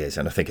really is.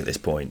 And I think at this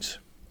point,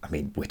 I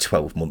mean, we're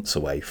 12 months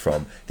away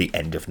from the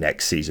end of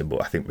next season,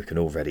 but I think we can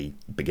already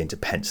begin to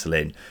pencil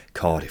in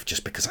Cardiff,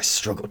 just because I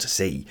struggle to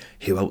see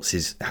who else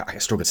is. I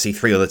struggle to see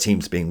 3 other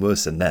teams being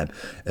worse than them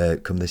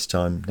come this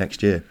time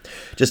next year.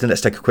 Just then,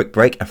 let's take a quick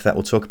break. After that,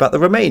 we'll talk about the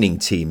remaining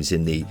teams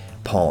in the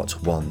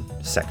Part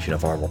 1 section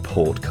of our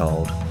report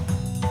card.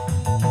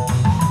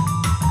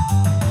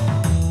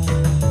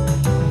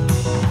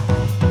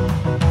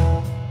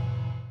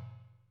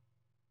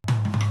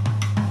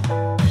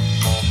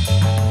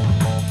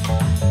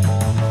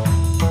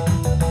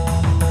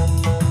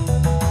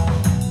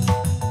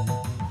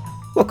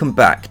 Welcome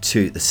back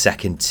to the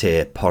Second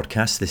Tier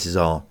podcast. This is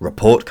our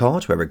report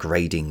card where we're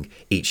grading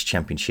each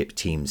championship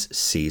team's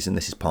season.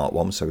 This is part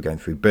 1, so we're going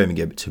through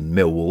Birmingham to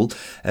Millwall.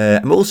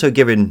 And we're also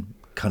giving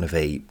kind of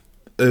a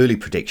early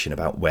prediction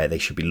about where they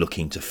should be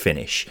looking to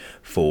finish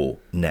for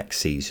next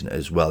season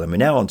as well. And we're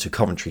now on to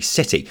Coventry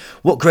City.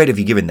 What grade have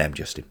you given them,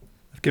 Justin?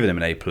 I've given them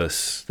an A+.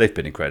 They've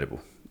been incredible.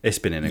 It's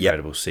been an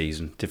incredible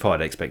season.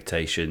 Defied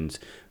expectations,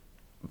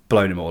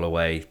 blown them all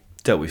away,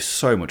 dealt with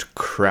so much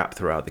crap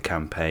throughout the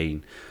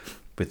campaign.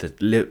 With a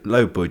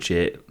low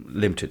budget,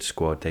 limited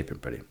squad, they've been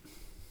brilliant.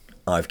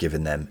 I've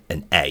given them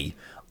an A.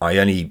 I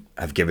only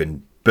have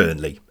given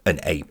Burnley an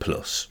A+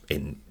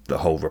 in the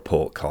whole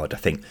report card. I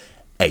think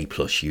A+,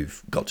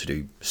 you've got to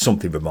do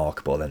something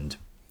remarkable, and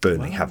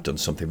Burnley have done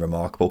something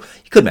remarkable.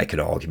 You could make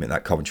an argument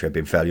that Coventry have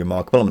been fairly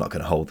remarkable. I'm not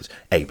going to hold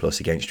A+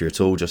 against you at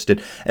all,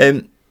 Justin.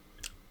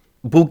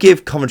 We'll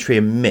give Coventry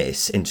a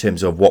miss in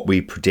terms of what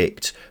we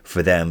predict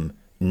for them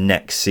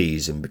next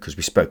season, because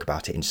we spoke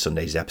about it in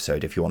Sunday's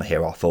episode. If you want to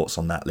hear our thoughts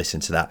on that,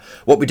 listen to that.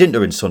 What we didn't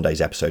do in Sunday's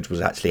episode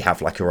was actually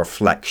have like a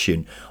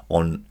reflection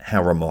on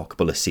how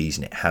remarkable a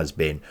season it has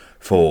been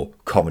for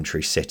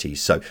Coventry City.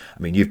 So,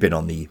 I mean, you've been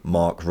on the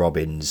Mark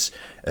Robins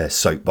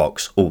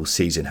soapbox all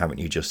season, haven't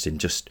you, Justin?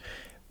 Just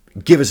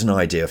give us an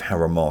idea of how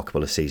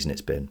remarkable a season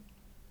it's been.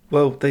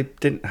 Well, they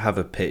didn't have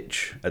a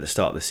pitch at the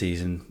start of the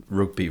season.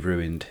 Rugby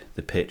ruined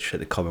the pitch at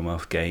the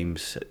Commonwealth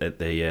Games at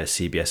the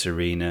CBS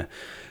Arena.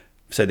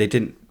 So they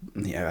didn't,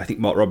 I think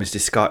Mark Robins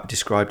described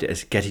it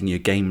as getting your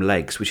game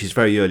legs, which is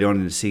very early on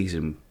in the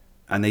season,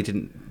 and they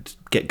didn't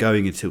get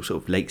going until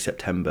sort of late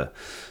September.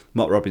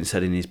 Mark Robins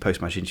said in his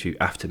post-match interview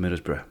after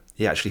Middlesbrough,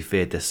 he actually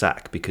feared the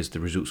sack because the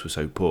results were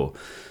so poor.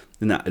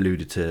 And that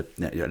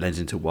lends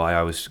into why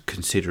I was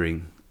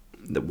considering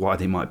why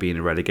they might be in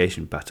a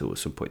relegation battle at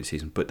some point in the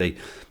season. But they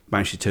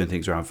managed to turn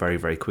things around very,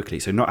 very quickly.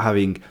 So not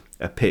having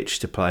a pitch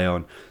to play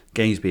on,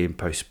 games being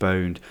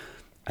postponed,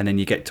 and then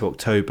you get to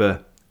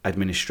October,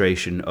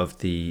 administration of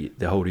the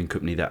holding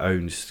company that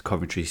owns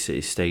Coventry City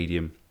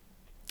Stadium,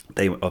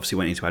 they obviously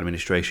went into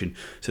administration,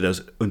 so there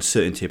was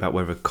uncertainty about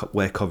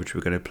where Coventry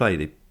were going to play.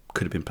 They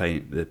could have been playing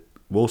at the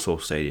Walsall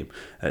Stadium,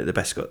 the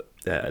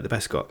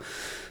Bescot.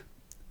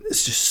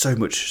 There's just so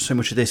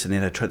much of this, and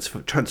then a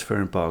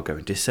transfer embargo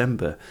in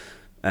December.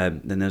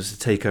 Then there's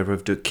the takeover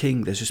of Doug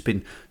King. There's just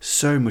been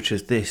so much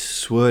of this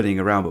swirling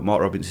around, but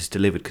Mark Robins has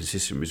delivered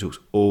consistent results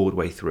all the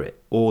way through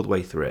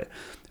it.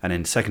 And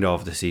in the second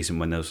half of the season,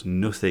 when there was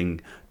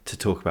nothing to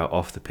talk about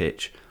off the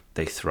pitch,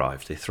 they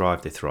thrived,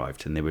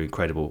 and they were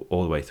incredible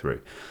all the way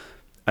through.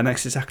 And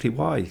that's exactly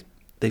why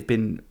they've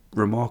been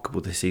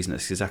remarkable this season.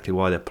 That's exactly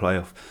why the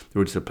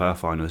run to the playoff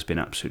final has been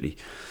absolutely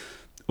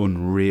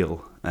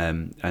unreal,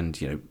 and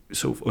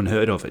sort of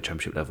unheard of at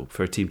Championship level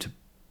for a team to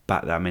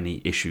bat that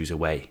many issues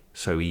away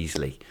so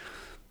easily,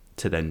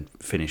 to then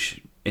finish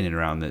in and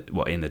around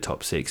in the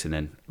top 6, and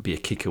then be a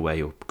kick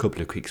away or a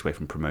couple of kicks away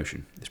from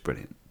promotion. It's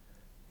brilliant.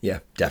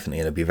 Yeah, definitely.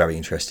 And it'll be very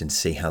interesting to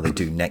see how they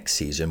do next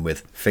season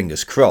with,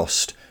 fingers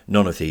crossed,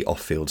 none of the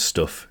off-field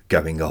stuff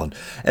going on.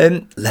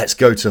 Let's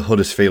go to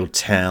Huddersfield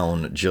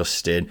Town,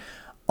 Justin.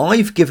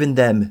 I've given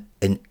them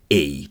an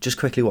E. Just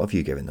quickly, what have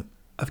you given them?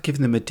 I've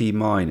given them a D-,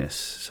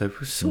 so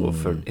we're sort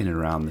of in and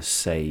around the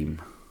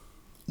same.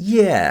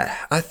 Yeah,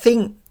 I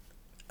think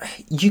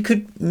you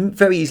could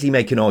very easily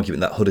make an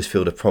argument that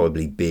Huddersfield have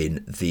probably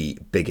been the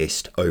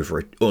biggest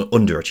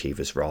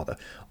underachievers, rather,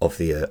 of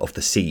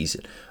the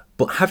season.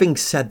 But having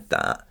said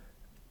that,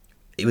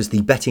 it was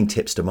the betting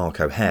tipster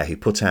Mark O'Hare who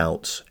put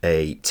out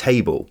a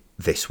table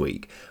this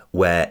week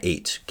where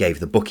it gave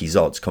the bookies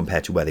odds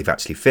compared to where they've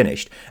actually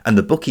finished. And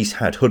the bookies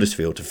had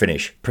Huddersfield to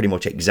finish pretty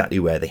much exactly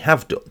where they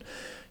have done.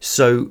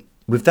 So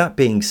with that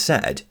being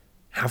said,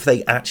 have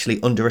they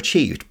actually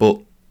underachieved? But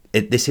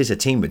this is a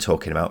team we're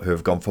talking about who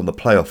have gone from the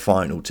playoff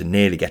final to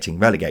nearly getting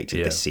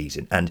relegated this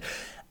season. And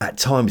at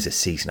times this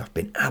season have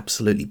been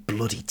absolutely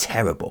bloody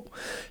terrible.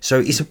 So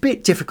it's a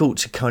bit difficult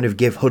to kind of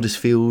give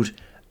Huddersfield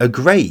a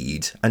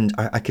grade, and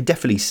I could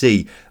definitely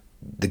see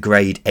the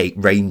grade 8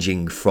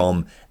 ranging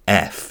from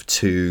F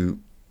to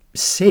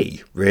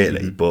C,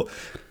 really. But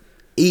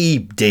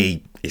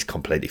ED is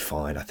completely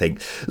fine, I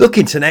think.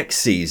 Looking to next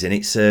season,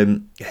 it's they're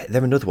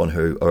another one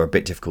who are a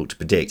bit difficult to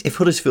predict. If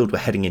Huddersfield were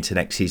heading into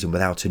next season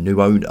without a new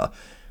owner,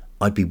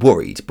 I'd be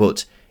worried.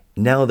 But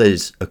now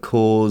there's a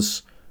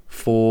cause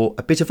for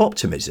a bit of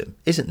optimism,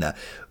 isn't there?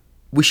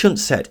 We shouldn't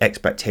set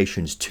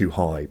expectations too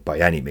high by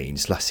any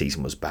means. Last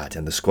season was bad,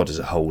 and the squad as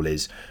a whole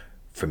is,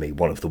 for me,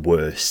 one of the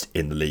worst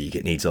in the league.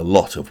 It needs a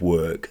lot of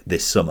work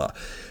this summer.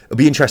 It'll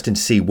be interesting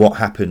to see what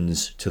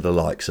happens to the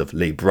likes of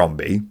Lee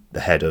Bromby,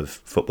 the head of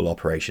football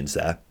operations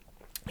there.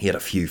 He had a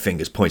few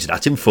fingers pointed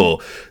at him for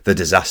the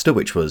disaster,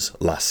 which was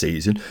last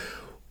season.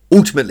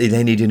 Ultimately,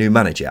 they need a new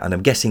manager, and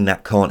I'm guessing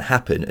that can't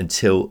happen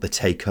until the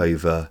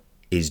takeover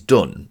is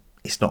done.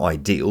 It's not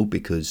ideal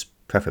because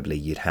preferably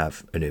you'd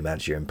have a new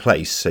manager in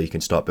place so you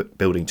can start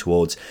building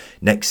towards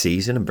next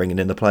season and bringing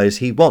in the players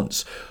he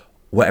wants.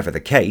 Whatever the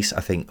case,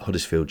 I think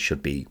Huddersfield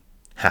should be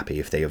happy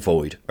if they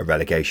avoid a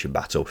relegation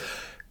battle.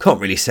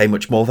 Can't really say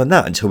much more than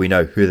that until we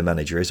know who the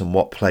manager is and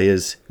what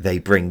players they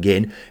bring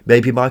in.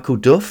 Maybe Michael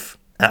Duff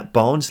at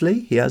Barnsley.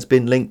 He has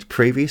been linked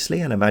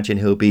previously, and I imagine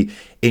he'll be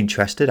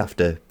interested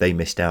after they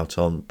missed out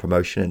on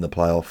promotion in the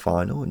playoff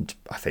final, and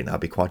I think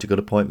that'd be quite a good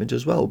appointment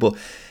as well. But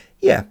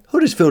yeah,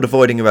 Huddersfield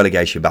avoiding a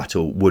relegation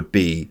battle would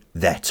be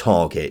their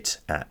target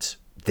at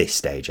this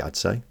stage, I'd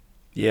say.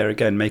 Yeah,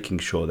 again, making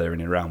sure they're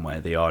in and around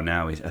where they are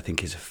now is, I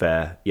think, is a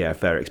fair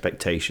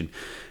expectation.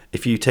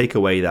 If you take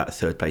away that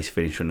third place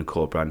finish under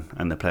Corberán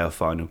and the playoff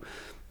final,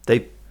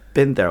 they've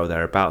been there or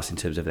thereabouts in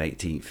terms of an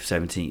 18th,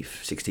 17th,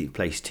 16th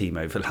place team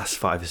over the last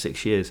 5 or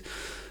 6 years.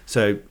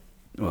 So,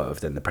 well, other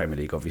than the Premier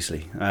League,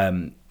 obviously.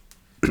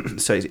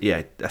 So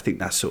yeah, I think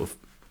that's sort of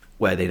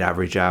where they'd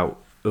average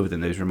out, other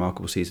than those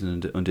remarkable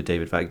seasons under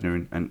David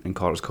Wagner and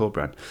Carlos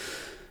Corberán.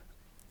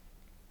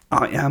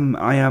 I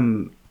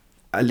am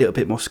a little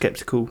bit more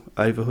sceptical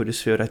over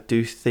Huddersfield. I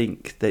do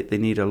think that they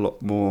need a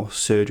lot more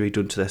surgery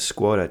done to their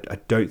squad. I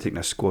don't think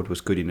their squad was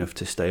good enough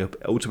to stay up.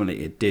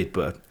 Ultimately, it did,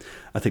 but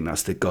I think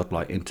that's the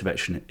godlike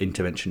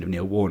intervention of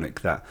Neil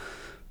Warnock that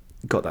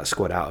got that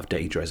squad out of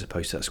danger as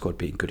opposed to that squad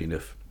being good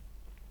enough.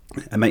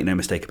 And make no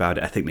mistake about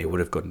it, I think they would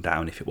have gone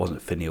down if it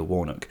wasn't for Neil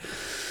Warnock.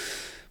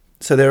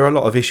 So there are a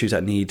lot of issues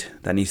that need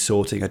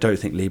sorting. I don't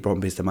think Lee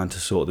Bromby is the man to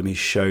sort them. He's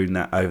shown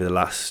that over the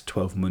last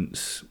 12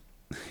 months,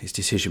 his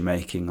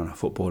decision-making on a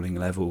footballing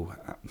level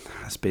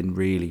has been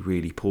really,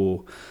 really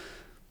poor.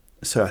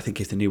 So I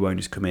think if the new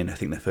owners come in, I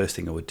think the first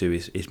thing I would do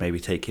is maybe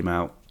take him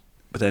out.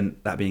 But then,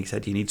 that being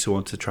said, you need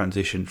someone to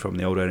transition from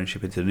the old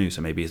ownership into the new,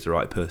 so maybe he's the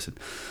right person.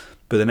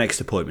 But the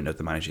next appointment of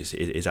the managers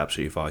is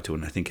absolutely vital,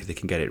 and I think if they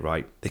can get it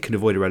right, they can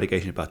avoid a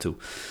relegation battle.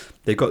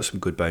 They've got some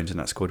good bones in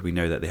that squad. We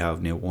know that they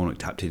have. Neil Warnock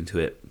tapped into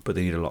it, but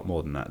they need a lot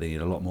more than that. They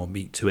need a lot more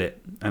meat to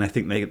it, and I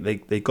think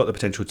they got the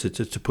potential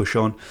to push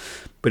on,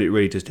 but it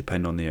really does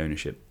depend on the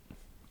ownership.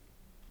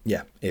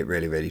 Yeah, it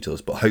really, really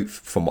does. But hope,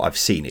 from what I've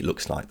seen, it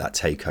looks like that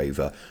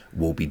takeover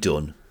will be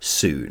done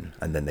soon,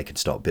 and then they can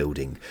start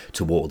building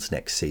towards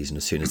next season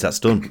as soon as that's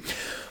done.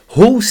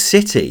 Hull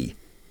City,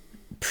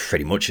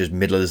 pretty much as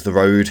middle as the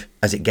road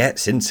as it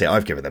gets, isn't it?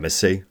 I've given them a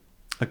C.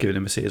 I've given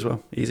them a C as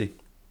well. Easy.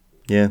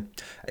 Yeah,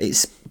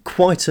 it's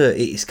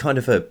kind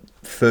of a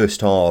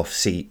first half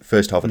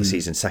of the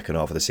season, second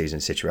half of the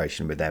season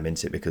situation with them,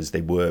 isn't it? Because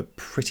they were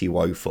pretty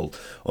woeful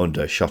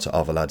under Shota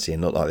Arveladze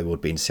and looked like they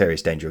would be in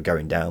serious danger of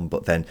going down.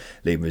 But then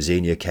Liam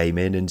Rosenior came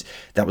in, and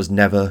that was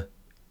never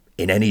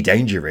in any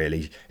danger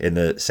really in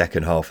the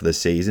second half of the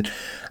season.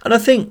 And I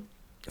think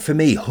for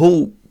me,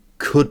 Hull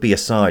could be a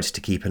side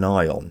to keep an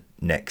eye on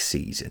next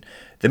season.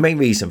 The main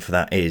reason for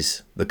that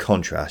is the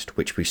contrast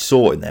which we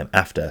saw in them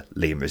after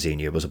Liam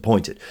Rosenior was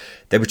appointed.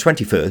 They were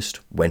 21st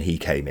when he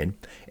came in.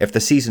 If the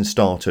season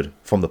started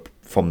from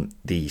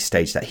the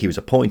stage that he was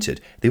appointed,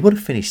 they would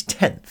have finished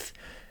 10th.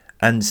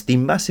 And the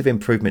massive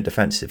improvement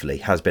defensively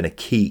has been a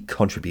key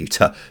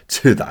contributor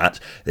to that.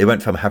 They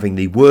went from having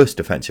the worst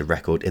defensive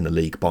record in the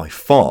league by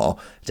far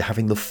to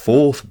having the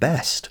 4th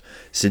best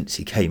since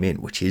he came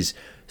in, which is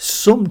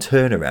some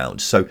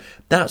turnaround. So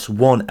that's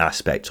one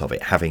aspect of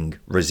it, having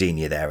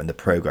Rosenior there and the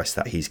progress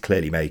that he's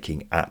clearly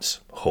making at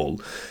Hull.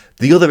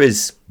 The other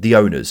is the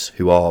owners,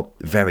 who are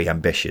very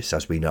ambitious,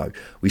 as we know.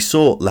 We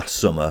saw last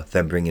summer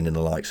them bringing in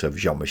the likes of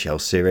Jean-Michel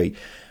Siri,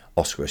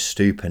 Oscar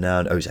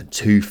Estupiñán, Ozan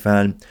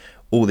Tufan,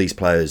 all these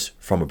players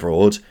from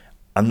abroad.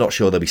 I'm not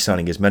sure they'll be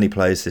signing as many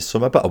players this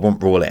summer, but I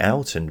won't rule it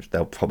out, and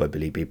there'll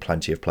probably be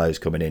plenty of players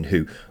coming in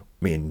who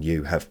me and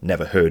you have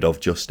never heard of,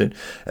 Justin.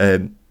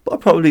 But are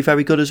probably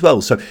very good as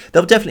well. So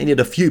they'll definitely need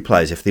a few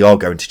players if they are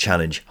going to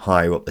challenge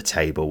higher up the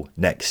table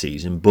next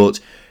season. But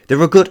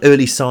there are good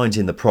early signs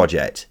in the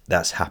project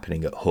that's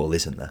happening at Hull,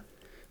 isn't there?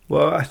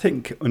 Well, I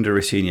think under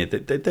Rosenior,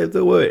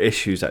 there were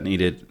issues that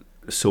needed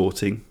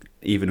sorting,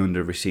 even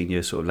under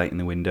Rosenior, sort of late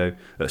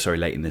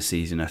in the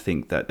season. I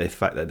think that the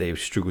fact that they've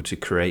struggled to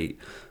create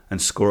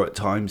and score at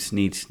times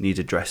needs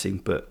addressing.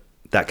 But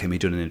that can be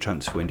done in the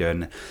transfer window.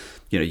 And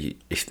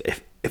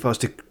if I was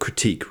to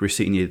critique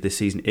Rosenior this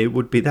season, it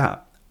would be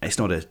that it's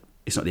not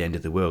the end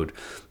of the world.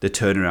 The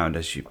turnaround,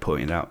 as you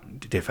pointed out,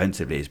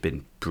 defensively has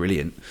been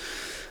brilliant.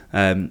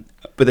 But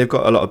they've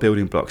got a lot of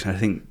building blocks, and I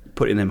think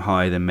putting them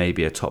higher than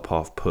maybe a top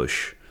half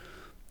push,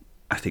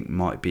 I think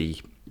might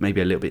be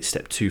maybe a little bit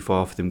step too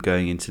far for them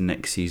going into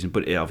next season.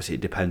 But obviously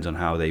it depends on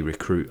how they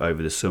recruit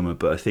over the summer.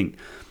 But I think,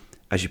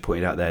 as you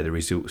pointed out there, the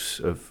results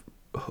of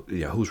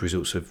Hull's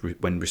results of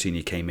when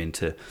Rosenior came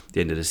into the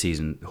end of the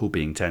season, Hull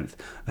being 10th,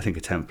 I think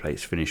a 10th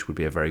place finish would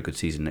be a very good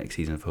season next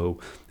season for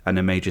Hull, and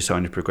a major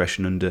sign of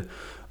progression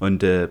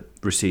under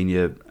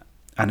Rosenior,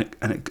 and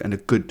a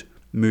good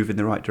move in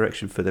the right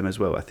direction for them as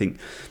well. I think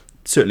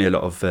certainly a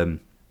lot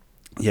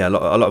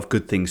of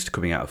good things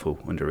coming out of Hull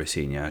under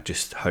Rosenior. I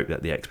just hope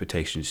that the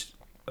expectations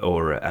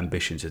or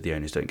ambitions of the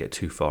owners don't get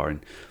too far,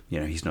 and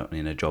he's not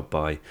in a job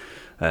by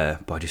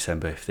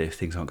December if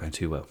things aren't going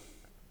too well.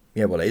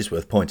 Yeah, well, it is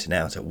worth pointing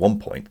out, at one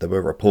point there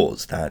were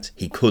reports that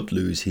he could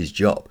lose his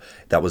job.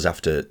 That was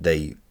after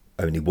they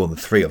only won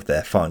 3 of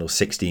their final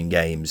 16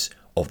 games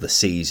of the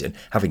season.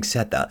 Having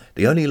said that,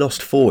 they only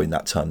lost 4 in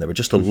that time. There were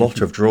just a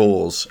lot of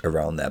draws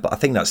around there. But I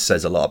think that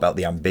says a lot about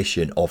the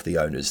ambition of the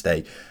owners.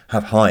 They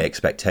have high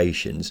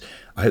expectations.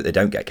 I hope they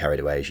don't get carried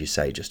away, as you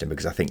say, Justin,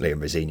 because I think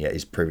Liam Rosenior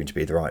is proving to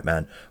be the right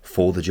man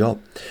for the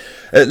job.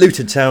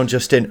 Luton Town,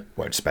 Justin,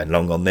 won't spend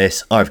long on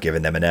this. I've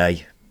given them an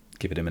A.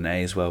 Giving him an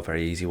A as well.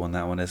 Very easy one,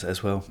 that one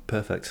as well.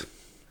 Perfect.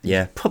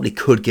 Yeah, probably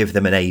could give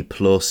them an A+,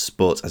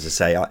 but as I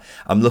say,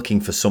 I'm looking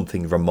for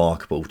something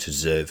remarkable to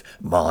deserve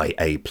my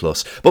A+.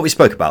 But we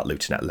spoke about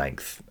Luton at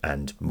length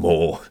and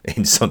more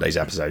in Sunday's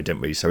episode,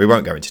 didn't we? So we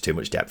won't go into too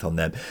much depth on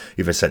them.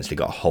 You've essentially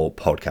got a whole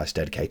podcast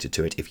dedicated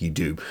to it if you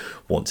do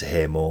want to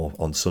hear more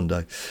on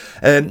Sunday.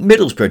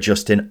 Middlesbrough,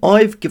 Justin,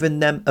 I've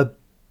given them a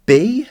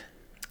B.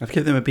 I've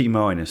given them a B-.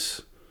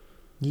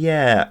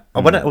 Yeah,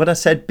 when I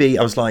said B,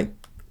 I was like,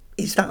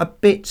 is that a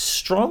bit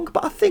strong?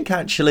 But I think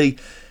actually,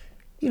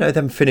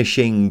 them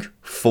finishing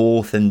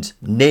 4th and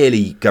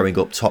nearly going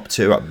up top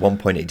 2. At one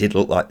point, it did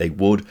look like they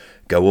would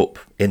go up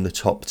in the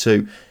top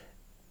 2.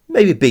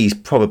 Maybe B's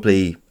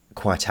probably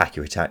quite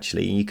accurate,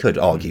 actually. You could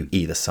argue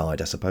either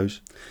side, I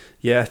suppose.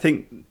 Yeah, I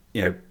think,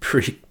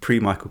 pre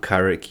Michael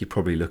Carrick, you're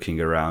probably looking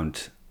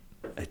around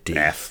a D.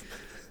 F.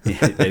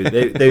 Yeah,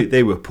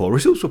 they were poor.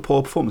 Results were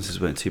poor. Performances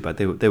weren't too bad.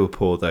 They were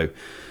poor, though.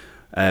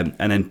 And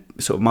then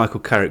sort of Michael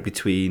Carrick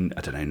between,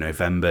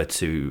 November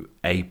to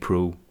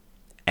April,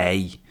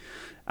 A.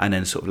 And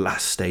then sort of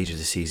last stage of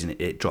the season,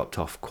 it dropped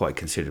off quite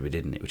considerably,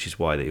 didn't it? Which is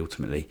why they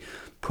ultimately,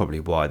 probably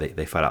why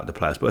they fell out of the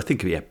playoffs. But I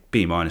think,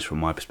 B- from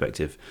my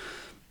perspective.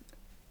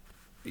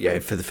 Yeah,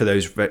 for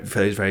those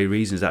very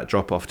reasons, that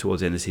drop off towards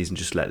the end of the season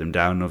just let them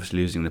down. Obviously,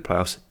 losing the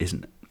playoffs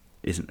isn't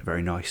a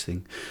very nice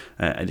thing.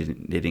 And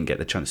they didn't get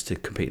the chance to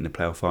compete in the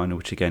playoff final,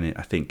 which again,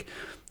 I think,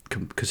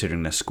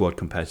 considering their squad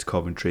compared to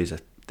Coventry's,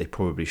 they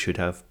probably should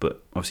have,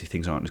 but obviously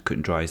things aren't as cut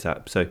and dry as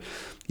that. So,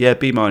 yeah,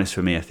 B-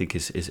 for me, I think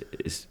is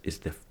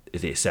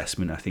the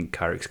assessment. I think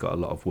Carrick's got a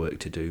lot of work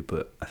to do,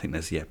 but I think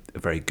there's a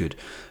very good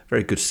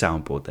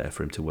soundboard there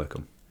for him to work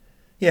on.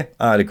 Yeah,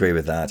 I'd agree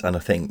with that. And I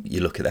think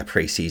you look at their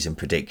pre-season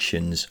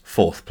predictions,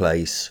 4th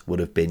place would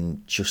have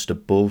been just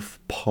above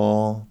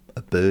par,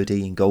 a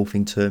birdie in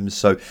golfing terms.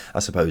 So I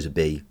suppose a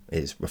B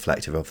is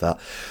reflective of that.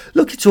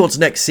 Looking towards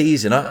next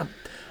season,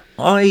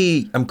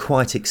 I am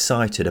quite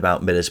excited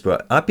about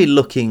Middlesbrough. I'd be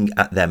looking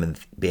at them and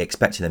be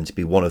expecting them to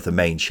be one of the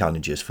main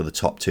challengers for the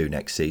top 2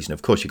 next season.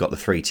 Of course, you've got the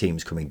 3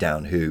 teams coming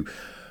down who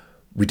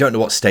we don't know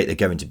what state they're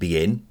going to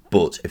be in,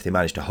 but if they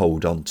manage to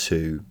hold on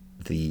to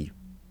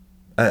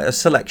a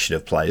selection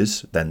of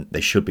players, then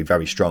they should be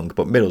very strong.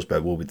 But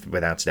Middlesbrough will,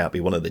 without a doubt,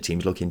 be one of the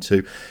teams looking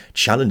to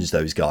challenge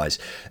those guys.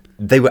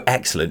 They were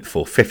excellent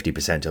for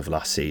 50% of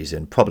last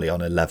season, probably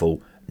on a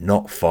level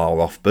not far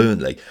off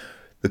Burnley.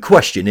 The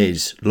question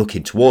is,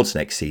 looking towards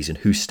next season,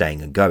 who's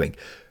staying and going?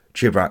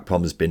 Chuba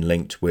Akpom has been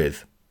linked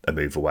with a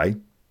move away.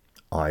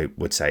 I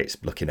would say it's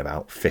looking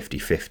about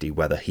 50-50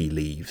 whether he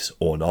leaves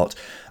or not.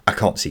 I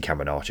can't see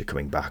Cameron Archer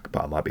coming back,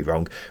 but I might be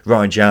wrong.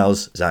 Ryan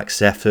Giles, Zach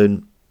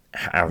Steffen,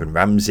 Aaron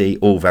Ramsey,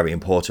 all very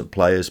important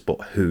players,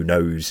 but who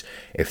knows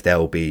if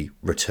they'll be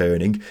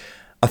returning.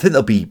 I think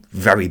they'll be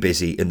very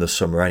busy in the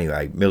summer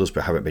anyway.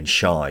 Middlesbrough haven't been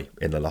shy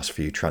in the last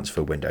few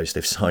transfer windows.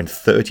 They've signed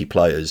 30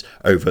 players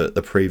over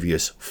the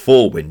previous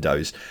 4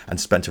 windows and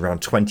spent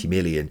around 20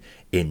 million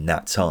in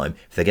that time.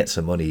 If they get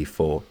some money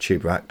for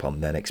Chuba Akpom,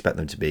 then expect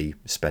them to be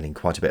spending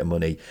quite a bit of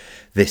money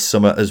this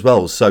summer as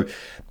well. So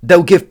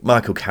they'll give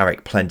Michael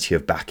Carrick plenty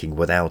of backing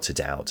without a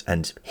doubt.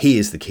 And he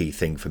is the key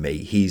thing for me.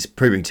 He's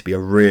proving to be a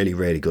really,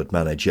 really good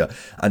manager.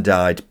 And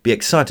I'd be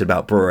excited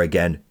about Borough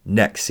again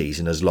next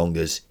season as long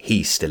as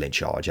he's still in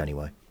charge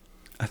anyway.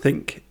 I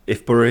think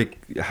if Borough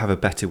have a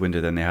better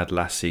window than they had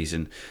last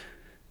season,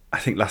 I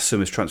think last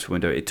summer's transfer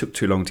window, it took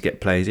too long to get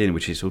players in,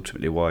 which is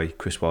ultimately why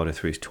Chris Wilder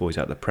threw his toys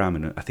out the pram,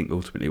 and I think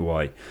ultimately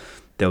why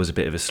there was a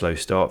bit of a slow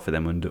start for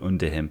them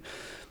under him.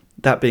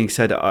 That being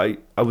said, I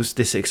was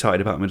this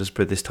excited about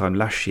Middlesbrough this time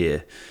last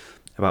year,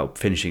 about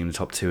finishing in the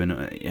top 2,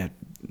 and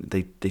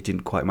they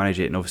didn't quite manage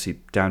it, and obviously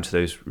down to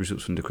those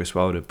results under Chris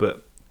Wilder.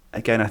 But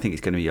again, I think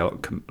it's going to be a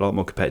lot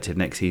more competitive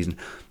next season.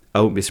 I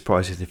wouldn't be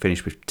surprised if they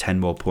finish with 10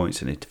 more points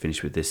than they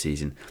finished with this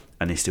season,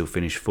 and they still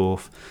finish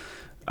fourth.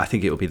 I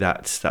think it will be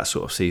that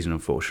sort of season,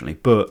 unfortunately.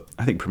 But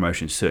I think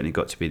promotion's certainly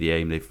got to be the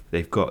aim.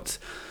 They've got,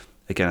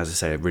 again, as I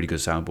say, a really good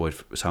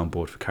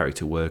soundboard for Carrick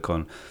to work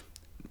on.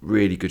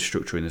 Really good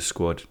structure in the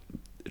squad,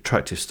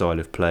 attractive style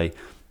of play.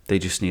 They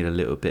just need a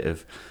little bit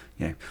of,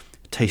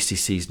 tasty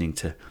seasoning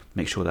to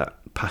make sure that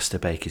pasta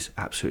bake is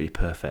absolutely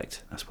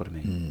perfect. That's what I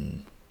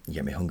mean. You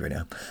get me hungry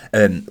now.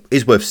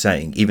 Is worth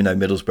saying, even though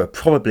Middlesbrough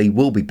probably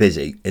will be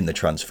busy in the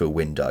transfer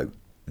window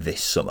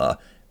this summer,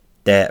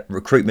 their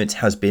recruitment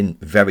has been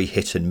very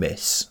hit and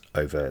miss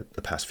over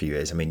the past few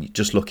years. I mean,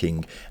 just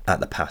looking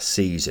at the past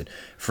season,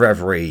 for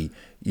every,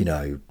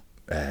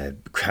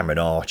 Cameron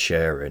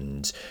Archer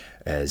and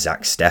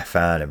Zach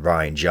Stefan and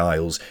Ryan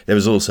Giles, there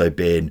has also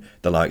been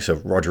the likes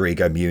of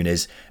Rodrigo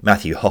Muniz,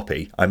 Matthew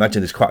Hoppe. I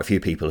imagine there's quite a few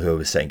people who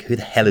are saying, who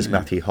the hell is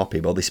Matthew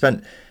Hoppe? Well, they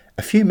spent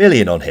a few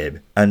million on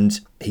him, and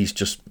he's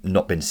just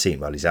not been seen.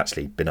 Well, he's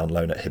actually been on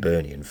loan at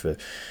Hibernian for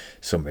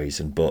some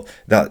reason, but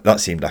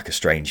that seemed like a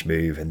strange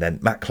move. And then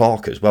Matt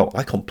Clark as well.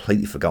 I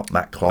completely forgot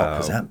Matt Clark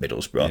was at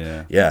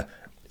Middlesbrough. Yeah,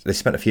 they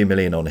spent a few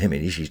million on him,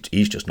 and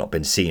he's just not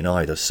been seen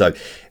either. So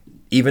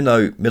even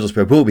though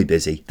Middlesbrough will be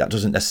busy, that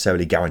doesn't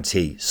necessarily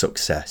guarantee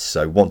success.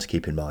 So one to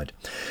keep in mind.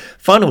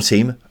 Final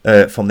team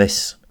from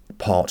this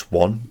part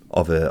one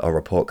of a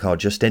report card,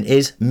 Justin,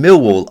 is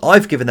Millwall.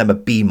 I've given them a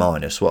B-.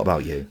 What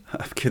about you?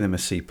 I've given them a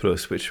C+,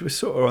 which was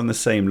sort of on the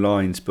same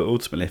lines, but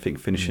ultimately I think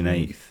finishing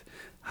eighth,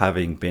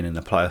 having been in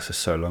the playoffs for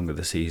so long of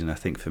the season, I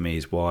think for me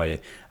is why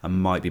I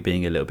might be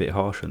being a little bit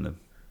harsh on them.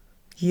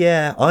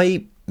 Yeah,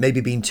 I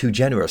maybe being too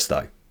generous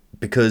though,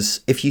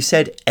 because if you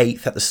said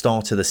eighth at the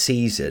start of the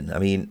season, I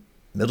mean,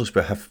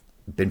 Middlesbrough have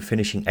been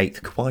finishing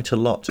eighth quite a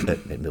lot.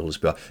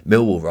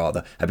 Millwall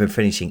rather have been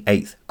finishing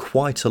eighth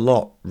quite a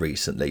lot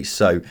recently.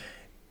 So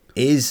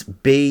is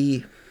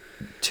B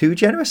too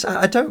generous?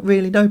 I don't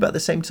really know, but at the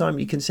same time,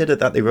 you consider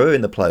that they were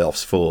in the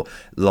playoffs for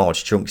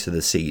large chunks of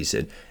the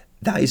season.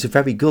 That is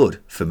very good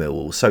for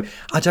Millwall. So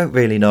I don't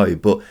really know,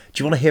 but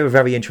do you want to hear a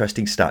very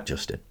interesting stat,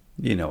 Justin?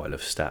 You know I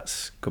love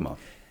stats. Come on.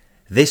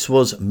 This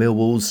was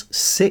Millwall's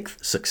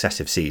sixth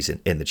successive season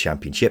in the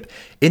Championship.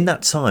 In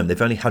that time,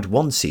 they've only had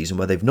one season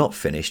where they've not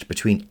finished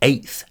between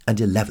 8th and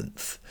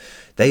 11th.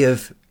 They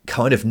have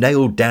kind of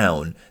nailed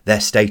down their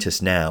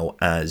status now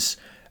as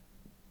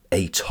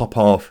a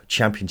top-half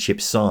Championship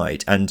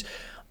side. And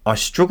I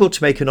struggle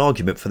to make an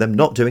argument for them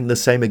not doing the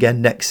same again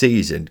next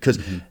season because...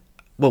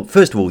 Well,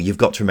 first of all, you've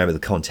got to remember the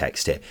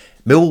context here.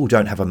 Millwall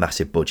don't have a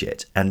massive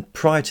budget, and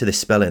prior to this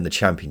spell in the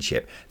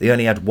Championship, they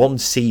only had one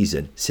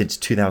season since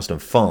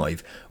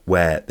 2005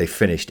 where they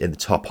finished in the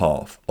top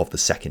half of the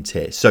second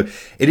tier. So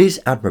it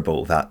is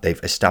admirable that they've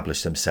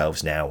established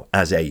themselves now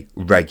as a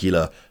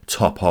regular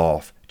top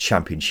half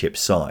Championship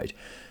side.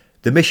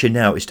 The mission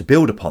now is to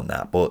build upon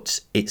that, but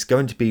it's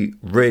going to be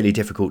really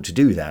difficult to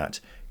do that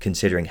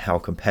considering how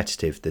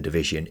competitive the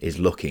division is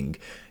looking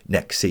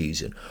next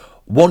season.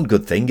 One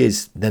good thing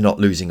is they're not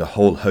losing a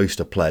whole host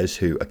of players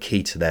who are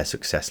key to their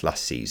success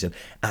last season.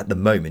 At the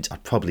moment,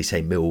 I'd probably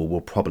say Millwall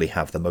will probably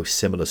have the most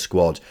similar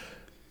squad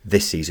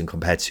this season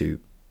compared to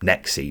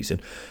next season.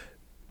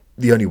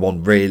 The only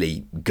one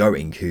really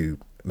going who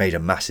made a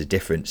massive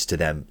difference to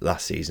them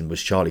last season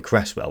was Charlie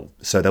Cresswell,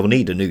 so they'll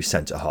need a new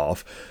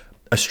centre-half.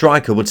 A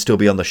striker would still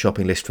be on the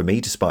shopping list for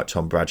me, despite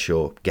Tom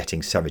Bradshaw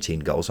getting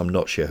 17 goals. I'm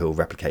not sure he'll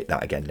replicate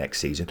that again next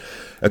season.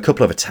 A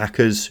couple of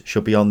attackers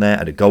should be on there,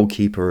 and a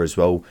goalkeeper as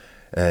well.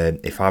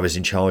 If I was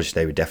in charge,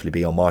 they would definitely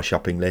be on my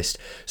shopping list.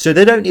 So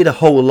they don't need a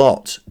whole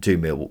lot, do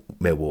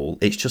Millwall.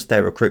 It's just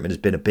their recruitment has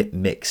been a bit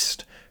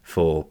mixed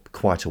for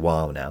quite a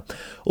while now.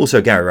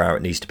 Also, Gary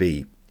Rowett needs to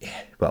be...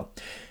 Well,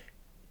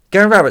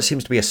 Gary Rowett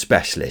seems to be a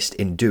specialist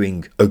in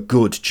doing a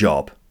good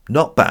job.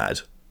 Not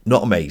bad,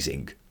 not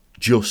amazing,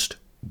 just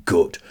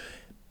good.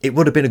 It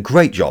would have been a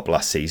great job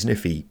last season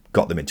if he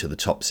got them into the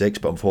top six,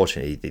 but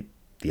unfortunately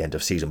the end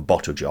of season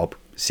bottle job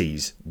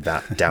sees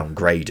that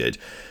downgraded.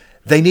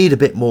 They need a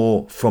bit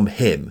more from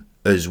him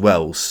as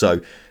well,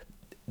 so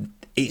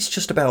it's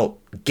just about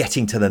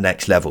getting to the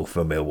next level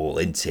for Millwall,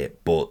 isn't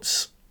it?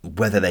 But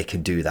whether they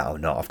can do that or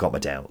not, I've got my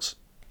doubts.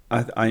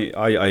 I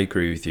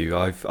agree with you.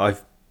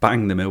 I've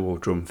banged the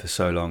Millwall drum for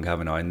so long,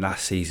 haven't I? And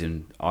last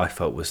season I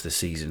felt was the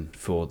season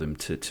for them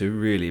to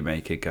really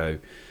make it go.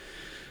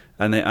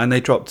 And they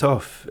dropped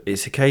off.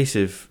 It's a case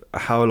of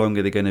how long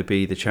are they going to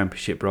be the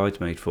Championship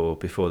bridesmaid for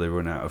before they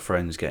run out of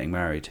friends getting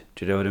married?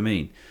 Do you know what I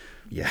mean?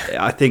 Yeah,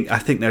 I think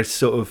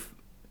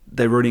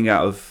they're running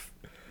out of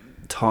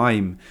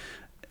time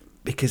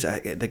because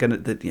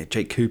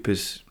Jake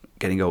Cooper's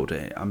getting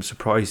older. I'm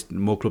surprised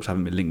more clubs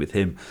haven't been linked with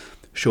him.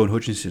 Sean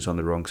Hutchinson's on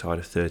the wrong side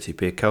of 30.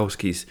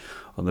 Piatkowski's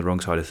on the wrong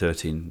side of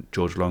 30. And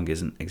George Long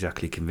isn't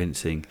exactly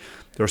convincing.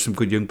 There are some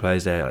good young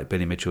players there like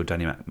Benny Mitchell,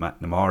 Danny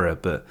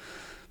McNamara, but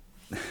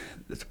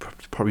there's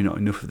probably not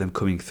enough of them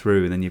coming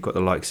through. And then you've got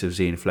the likes of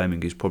Zian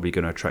Fleming, who's probably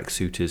going to attract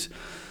suitors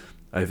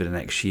over the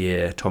next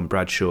year. Tom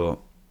Bradshaw.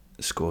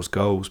 scores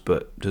goals,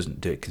 but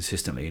doesn't do it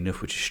consistently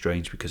enough, which is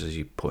strange because, as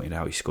you pointed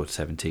out, he scored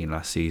 17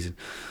 last season.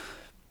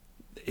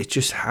 It's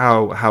just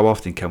how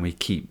often can we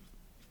keep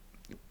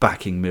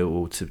backing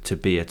Millwall to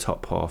be a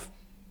top half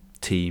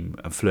team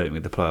and flirting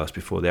with the playoffs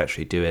before they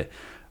actually do it?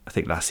 I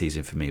think last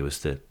season for me was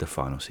the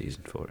final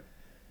season for it.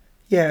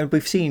 Yeah,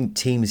 we've seen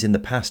teams in the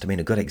past. I mean,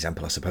 a good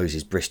example, I suppose,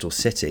 is Bristol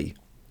City.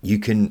 You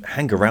can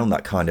hang around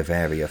that kind of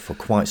area for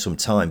quite some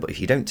time, but if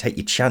you don't take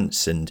your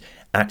chance and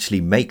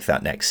actually make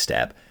that next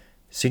step,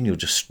 soon you'll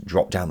just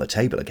drop down the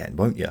table again,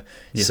 won't you?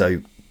 Yeah.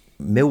 So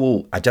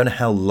Millwall, I don't know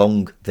how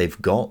long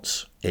they've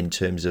got in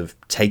terms of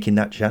taking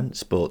that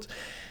chance, but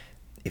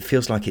it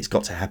feels like it's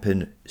got to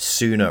happen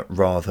sooner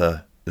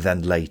rather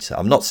than later.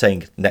 I'm not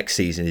saying next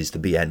season is the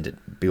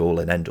be all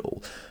and end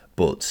all,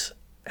 but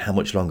how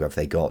much longer have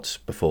they got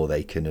before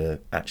they can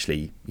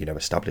actually,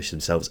 establish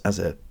themselves as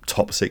a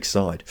top 6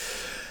 side?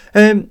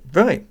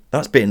 Right,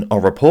 that's been our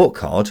report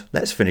card.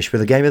 Let's finish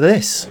with a game of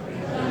this.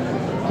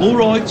 All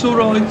right.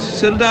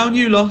 Settle down,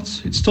 you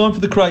lot. It's time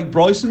for the Craig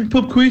Bryson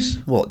pub quiz.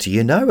 What do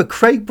you know? A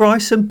Craig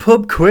Bryson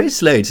pub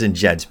quiz, ladies and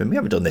gentlemen. We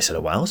haven't done this in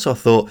a while, so I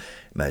thought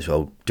may as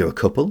well do a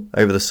couple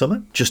over the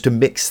summer just to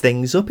mix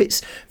things up.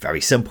 It's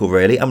very simple,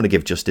 really. I'm going to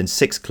give Justin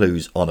 6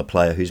 clues on a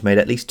player who's made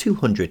at least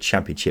 200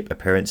 championship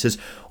appearances.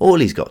 All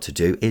he's got to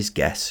do is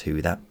guess who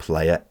that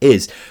player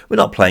is. We're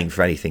not playing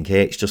for anything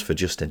here. It's just for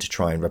Justin to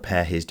try and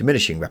repair his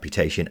diminishing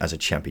reputation as a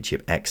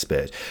championship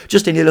expert.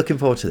 Justin, you're looking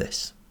forward to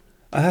this?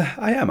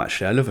 I am,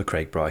 actually. I love a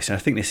Craig Bryson. I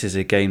think this is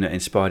a game that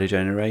inspired a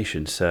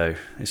generation, so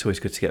it's always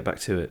good to get back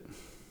to it.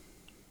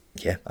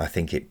 Yeah, I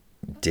think it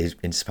did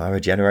inspire a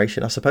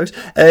generation, I suppose.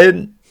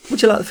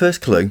 Would you like the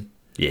first clue?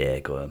 Yeah,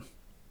 go on.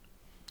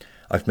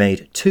 I've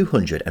made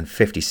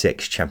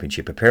 256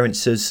 championship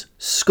appearances,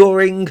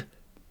 scoring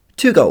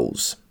 2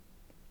 goals.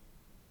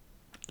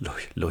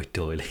 Lloyd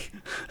Doyley.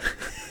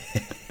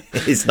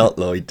 It's not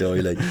Lloyd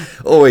Doyley.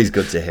 Always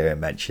good to hear him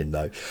mentioned,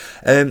 though.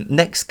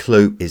 Next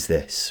clue is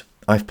this.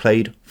 I've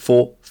played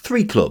for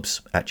 3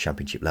 clubs at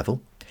championship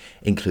level,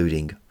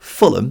 including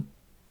Fulham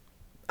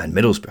and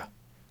Middlesbrough.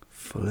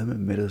 Fulham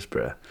and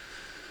Middlesbrough.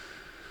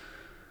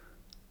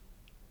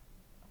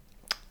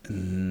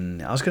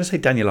 I was going to say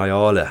Daniel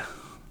Ayala.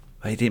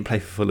 He didn't play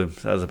for Fulham.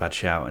 That was a bad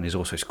shout. And he's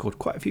also scored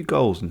quite a few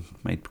goals and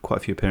made quite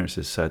a few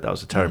appearances. So that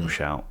was a terrible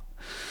shout.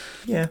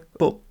 Yeah,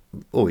 but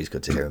always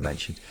good to hear him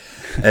mentioned.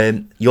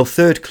 Your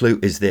third clue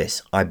is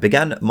this. I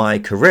began my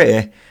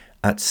career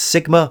at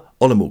Sigma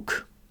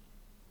Olomouc.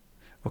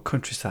 What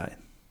country is that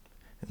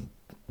in?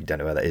 You don't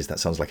know where that is. That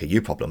sounds like a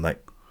you problem, mate.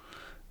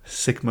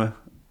 Sigma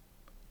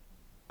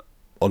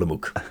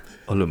Olomouc.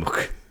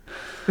 Olomouc.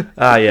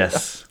 Ah,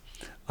 yes.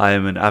 I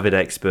am an avid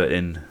expert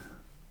in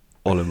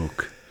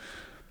Olomouc.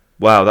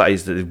 Wow, that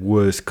is the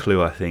worst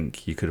clue I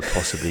think you could have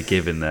possibly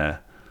given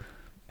there.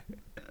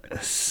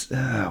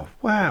 Oh,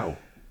 wow.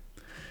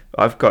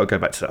 I've got to go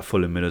back to that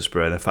Fulham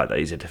Middlesbrough and the fact that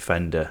he's a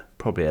defender,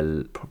 probably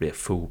a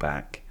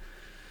fullback.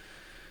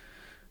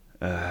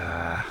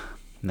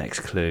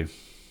 Next clue.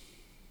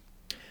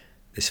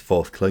 This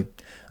fourth clue.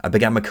 I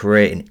began my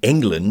career in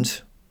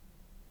England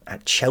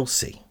at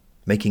Chelsea,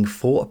 making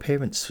 4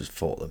 appearances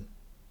for them.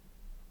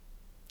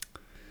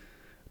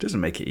 It doesn't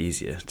make it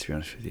easier, to be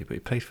honest with you, but he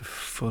played for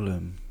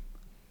Fulham.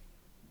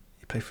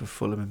 He played for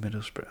Fulham and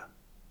Middlesbrough.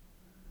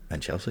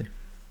 And Chelsea.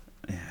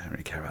 Yeah, I don't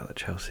really care about that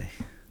Chelsea.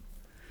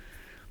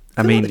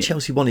 I mean, the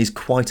Chelsea one is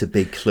quite a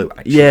big clue,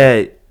 actually.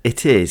 Yeah,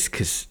 it is,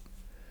 because...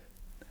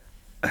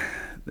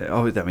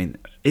 I mean,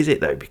 is it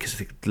though? Because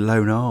of the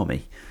Lone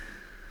Army.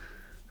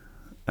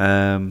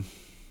 Next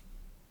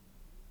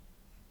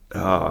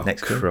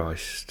clue.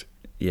 Christ.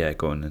 Yeah,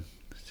 go on then.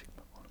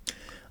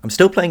 I'm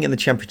still playing in the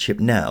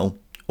Championship now,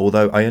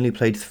 although I only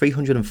played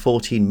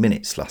 314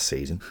 minutes last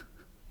season.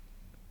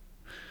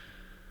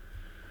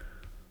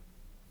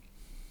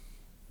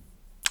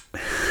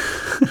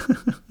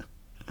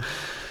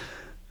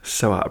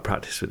 So out of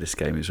practice with this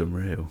game is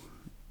unreal.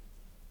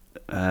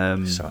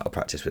 So out of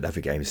practice with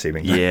every game,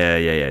 seemingly. Yeah.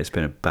 It's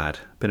been a bad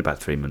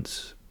 3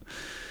 months.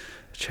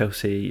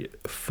 Chelsea,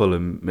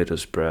 Fulham,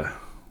 Middlesbrough.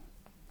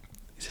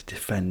 He's a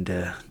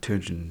defender,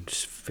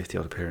 250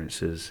 odd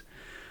appearances.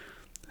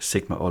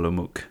 Sigma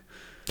Olomouc.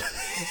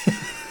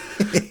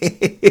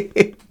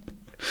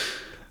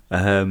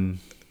 I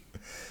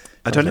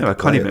don't know. I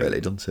can't even really,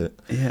 doesn't it?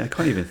 Yeah, I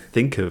can't even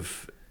think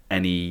of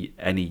any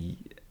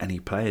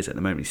players at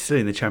the moment. He's still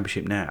in the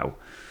Championship now,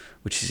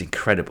 which is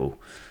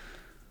incredible.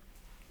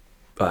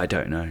 But I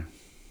don't know.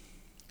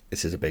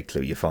 This is a big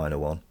clue, your final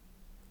one.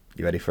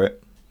 You ready for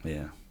it?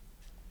 Yeah.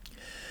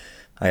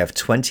 I have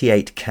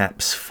 28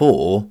 caps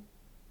for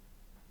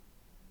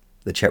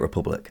the Czech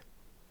Republic.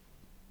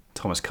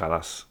 Thomas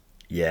Kalas.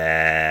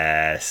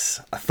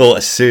 Yes. I thought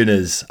as soon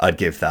as I'd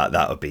give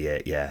that would be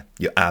it. Yeah,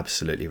 you're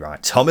absolutely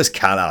right. Thomas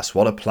Kalas,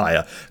 what a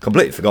player.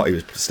 Completely forgot he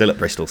was still at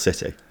Bristol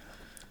City.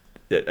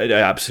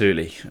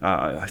 Absolutely.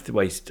 I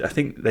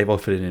think they've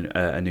offered him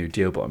a new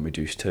deal, but on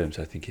reduced terms.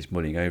 I think he's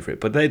mulling over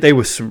it. But they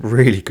were some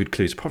really good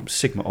clues. Apart from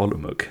Sigma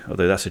Olomouc,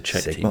 although that's a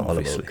Czech team,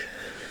 obviously.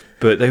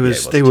 But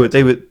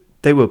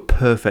they were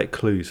perfect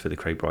clues for the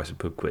Craig Bryson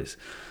pub quiz.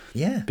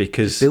 Yeah,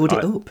 because build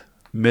it up.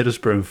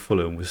 Middlesbrough and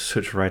Fulham was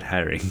such red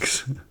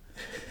herrings.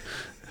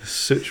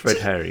 Such red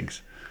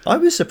herrings. I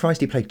was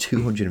surprised he played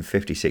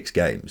 256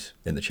 games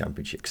in the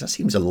Championship, because that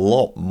seems a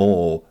lot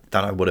more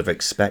than I would have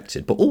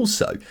expected. But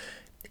also,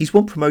 he's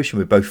won promotion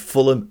with both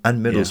Fulham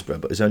and Middlesbrough,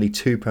 but there's only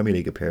 2 Premier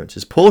League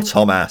appearances. Poor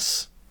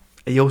Thomas.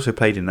 He also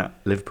played in that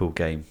Liverpool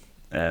game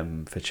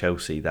for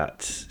Chelsea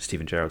that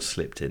Steven Gerrard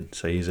slipped in.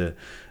 So he's a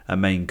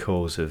main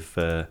cause of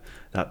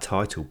that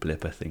title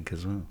blip, I think,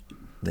 as well.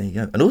 There you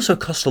go. And also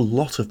cost a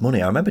lot of money.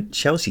 I remember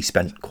Chelsea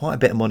spent quite a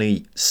bit of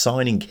money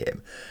signing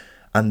him,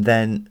 and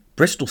then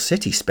Bristol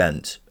City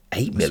spent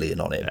 8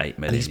 million on him. 8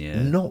 million, and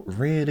he's not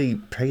really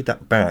paid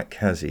that back,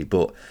 has he?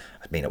 But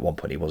I mean, at one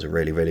point he was a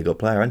really, really good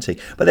player, hasn't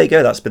he? But there you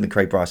go. That's been the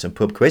Craig Bryson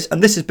Pub Quiz,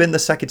 and this has been the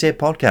Second Tier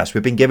Podcast.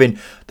 We've been giving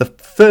the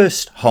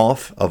first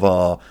half of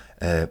our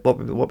what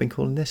have we been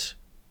calling this?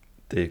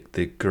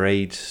 The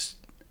grades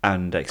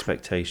and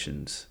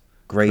expectations.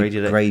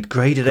 Graded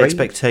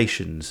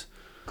expectations.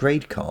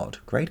 Grade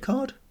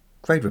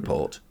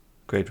report.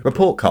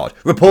 Report card,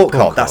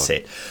 that's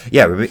it.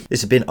 Yeah,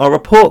 this has been our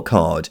report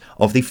card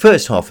of the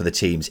first half of the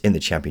teams in the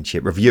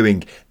Championship,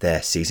 reviewing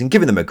their season,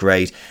 giving them a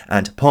grade,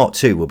 and part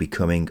 2 will be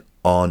coming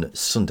on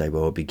Sunday,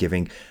 where we'll be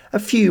giving a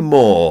few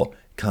more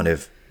kind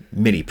of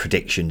mini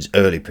predictions,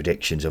 early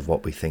predictions of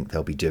what we think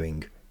they'll be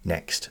doing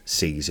next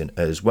season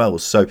as well.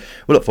 So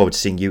we'll look forward to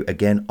seeing you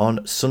again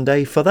on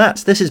Sunday for that.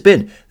 This has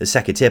been the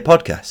Second Tier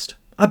Podcast.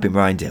 I've been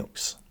Ryan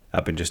Dilks.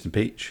 I've been Justin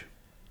Peach.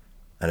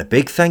 And a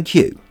big thank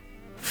you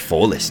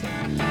for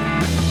listening.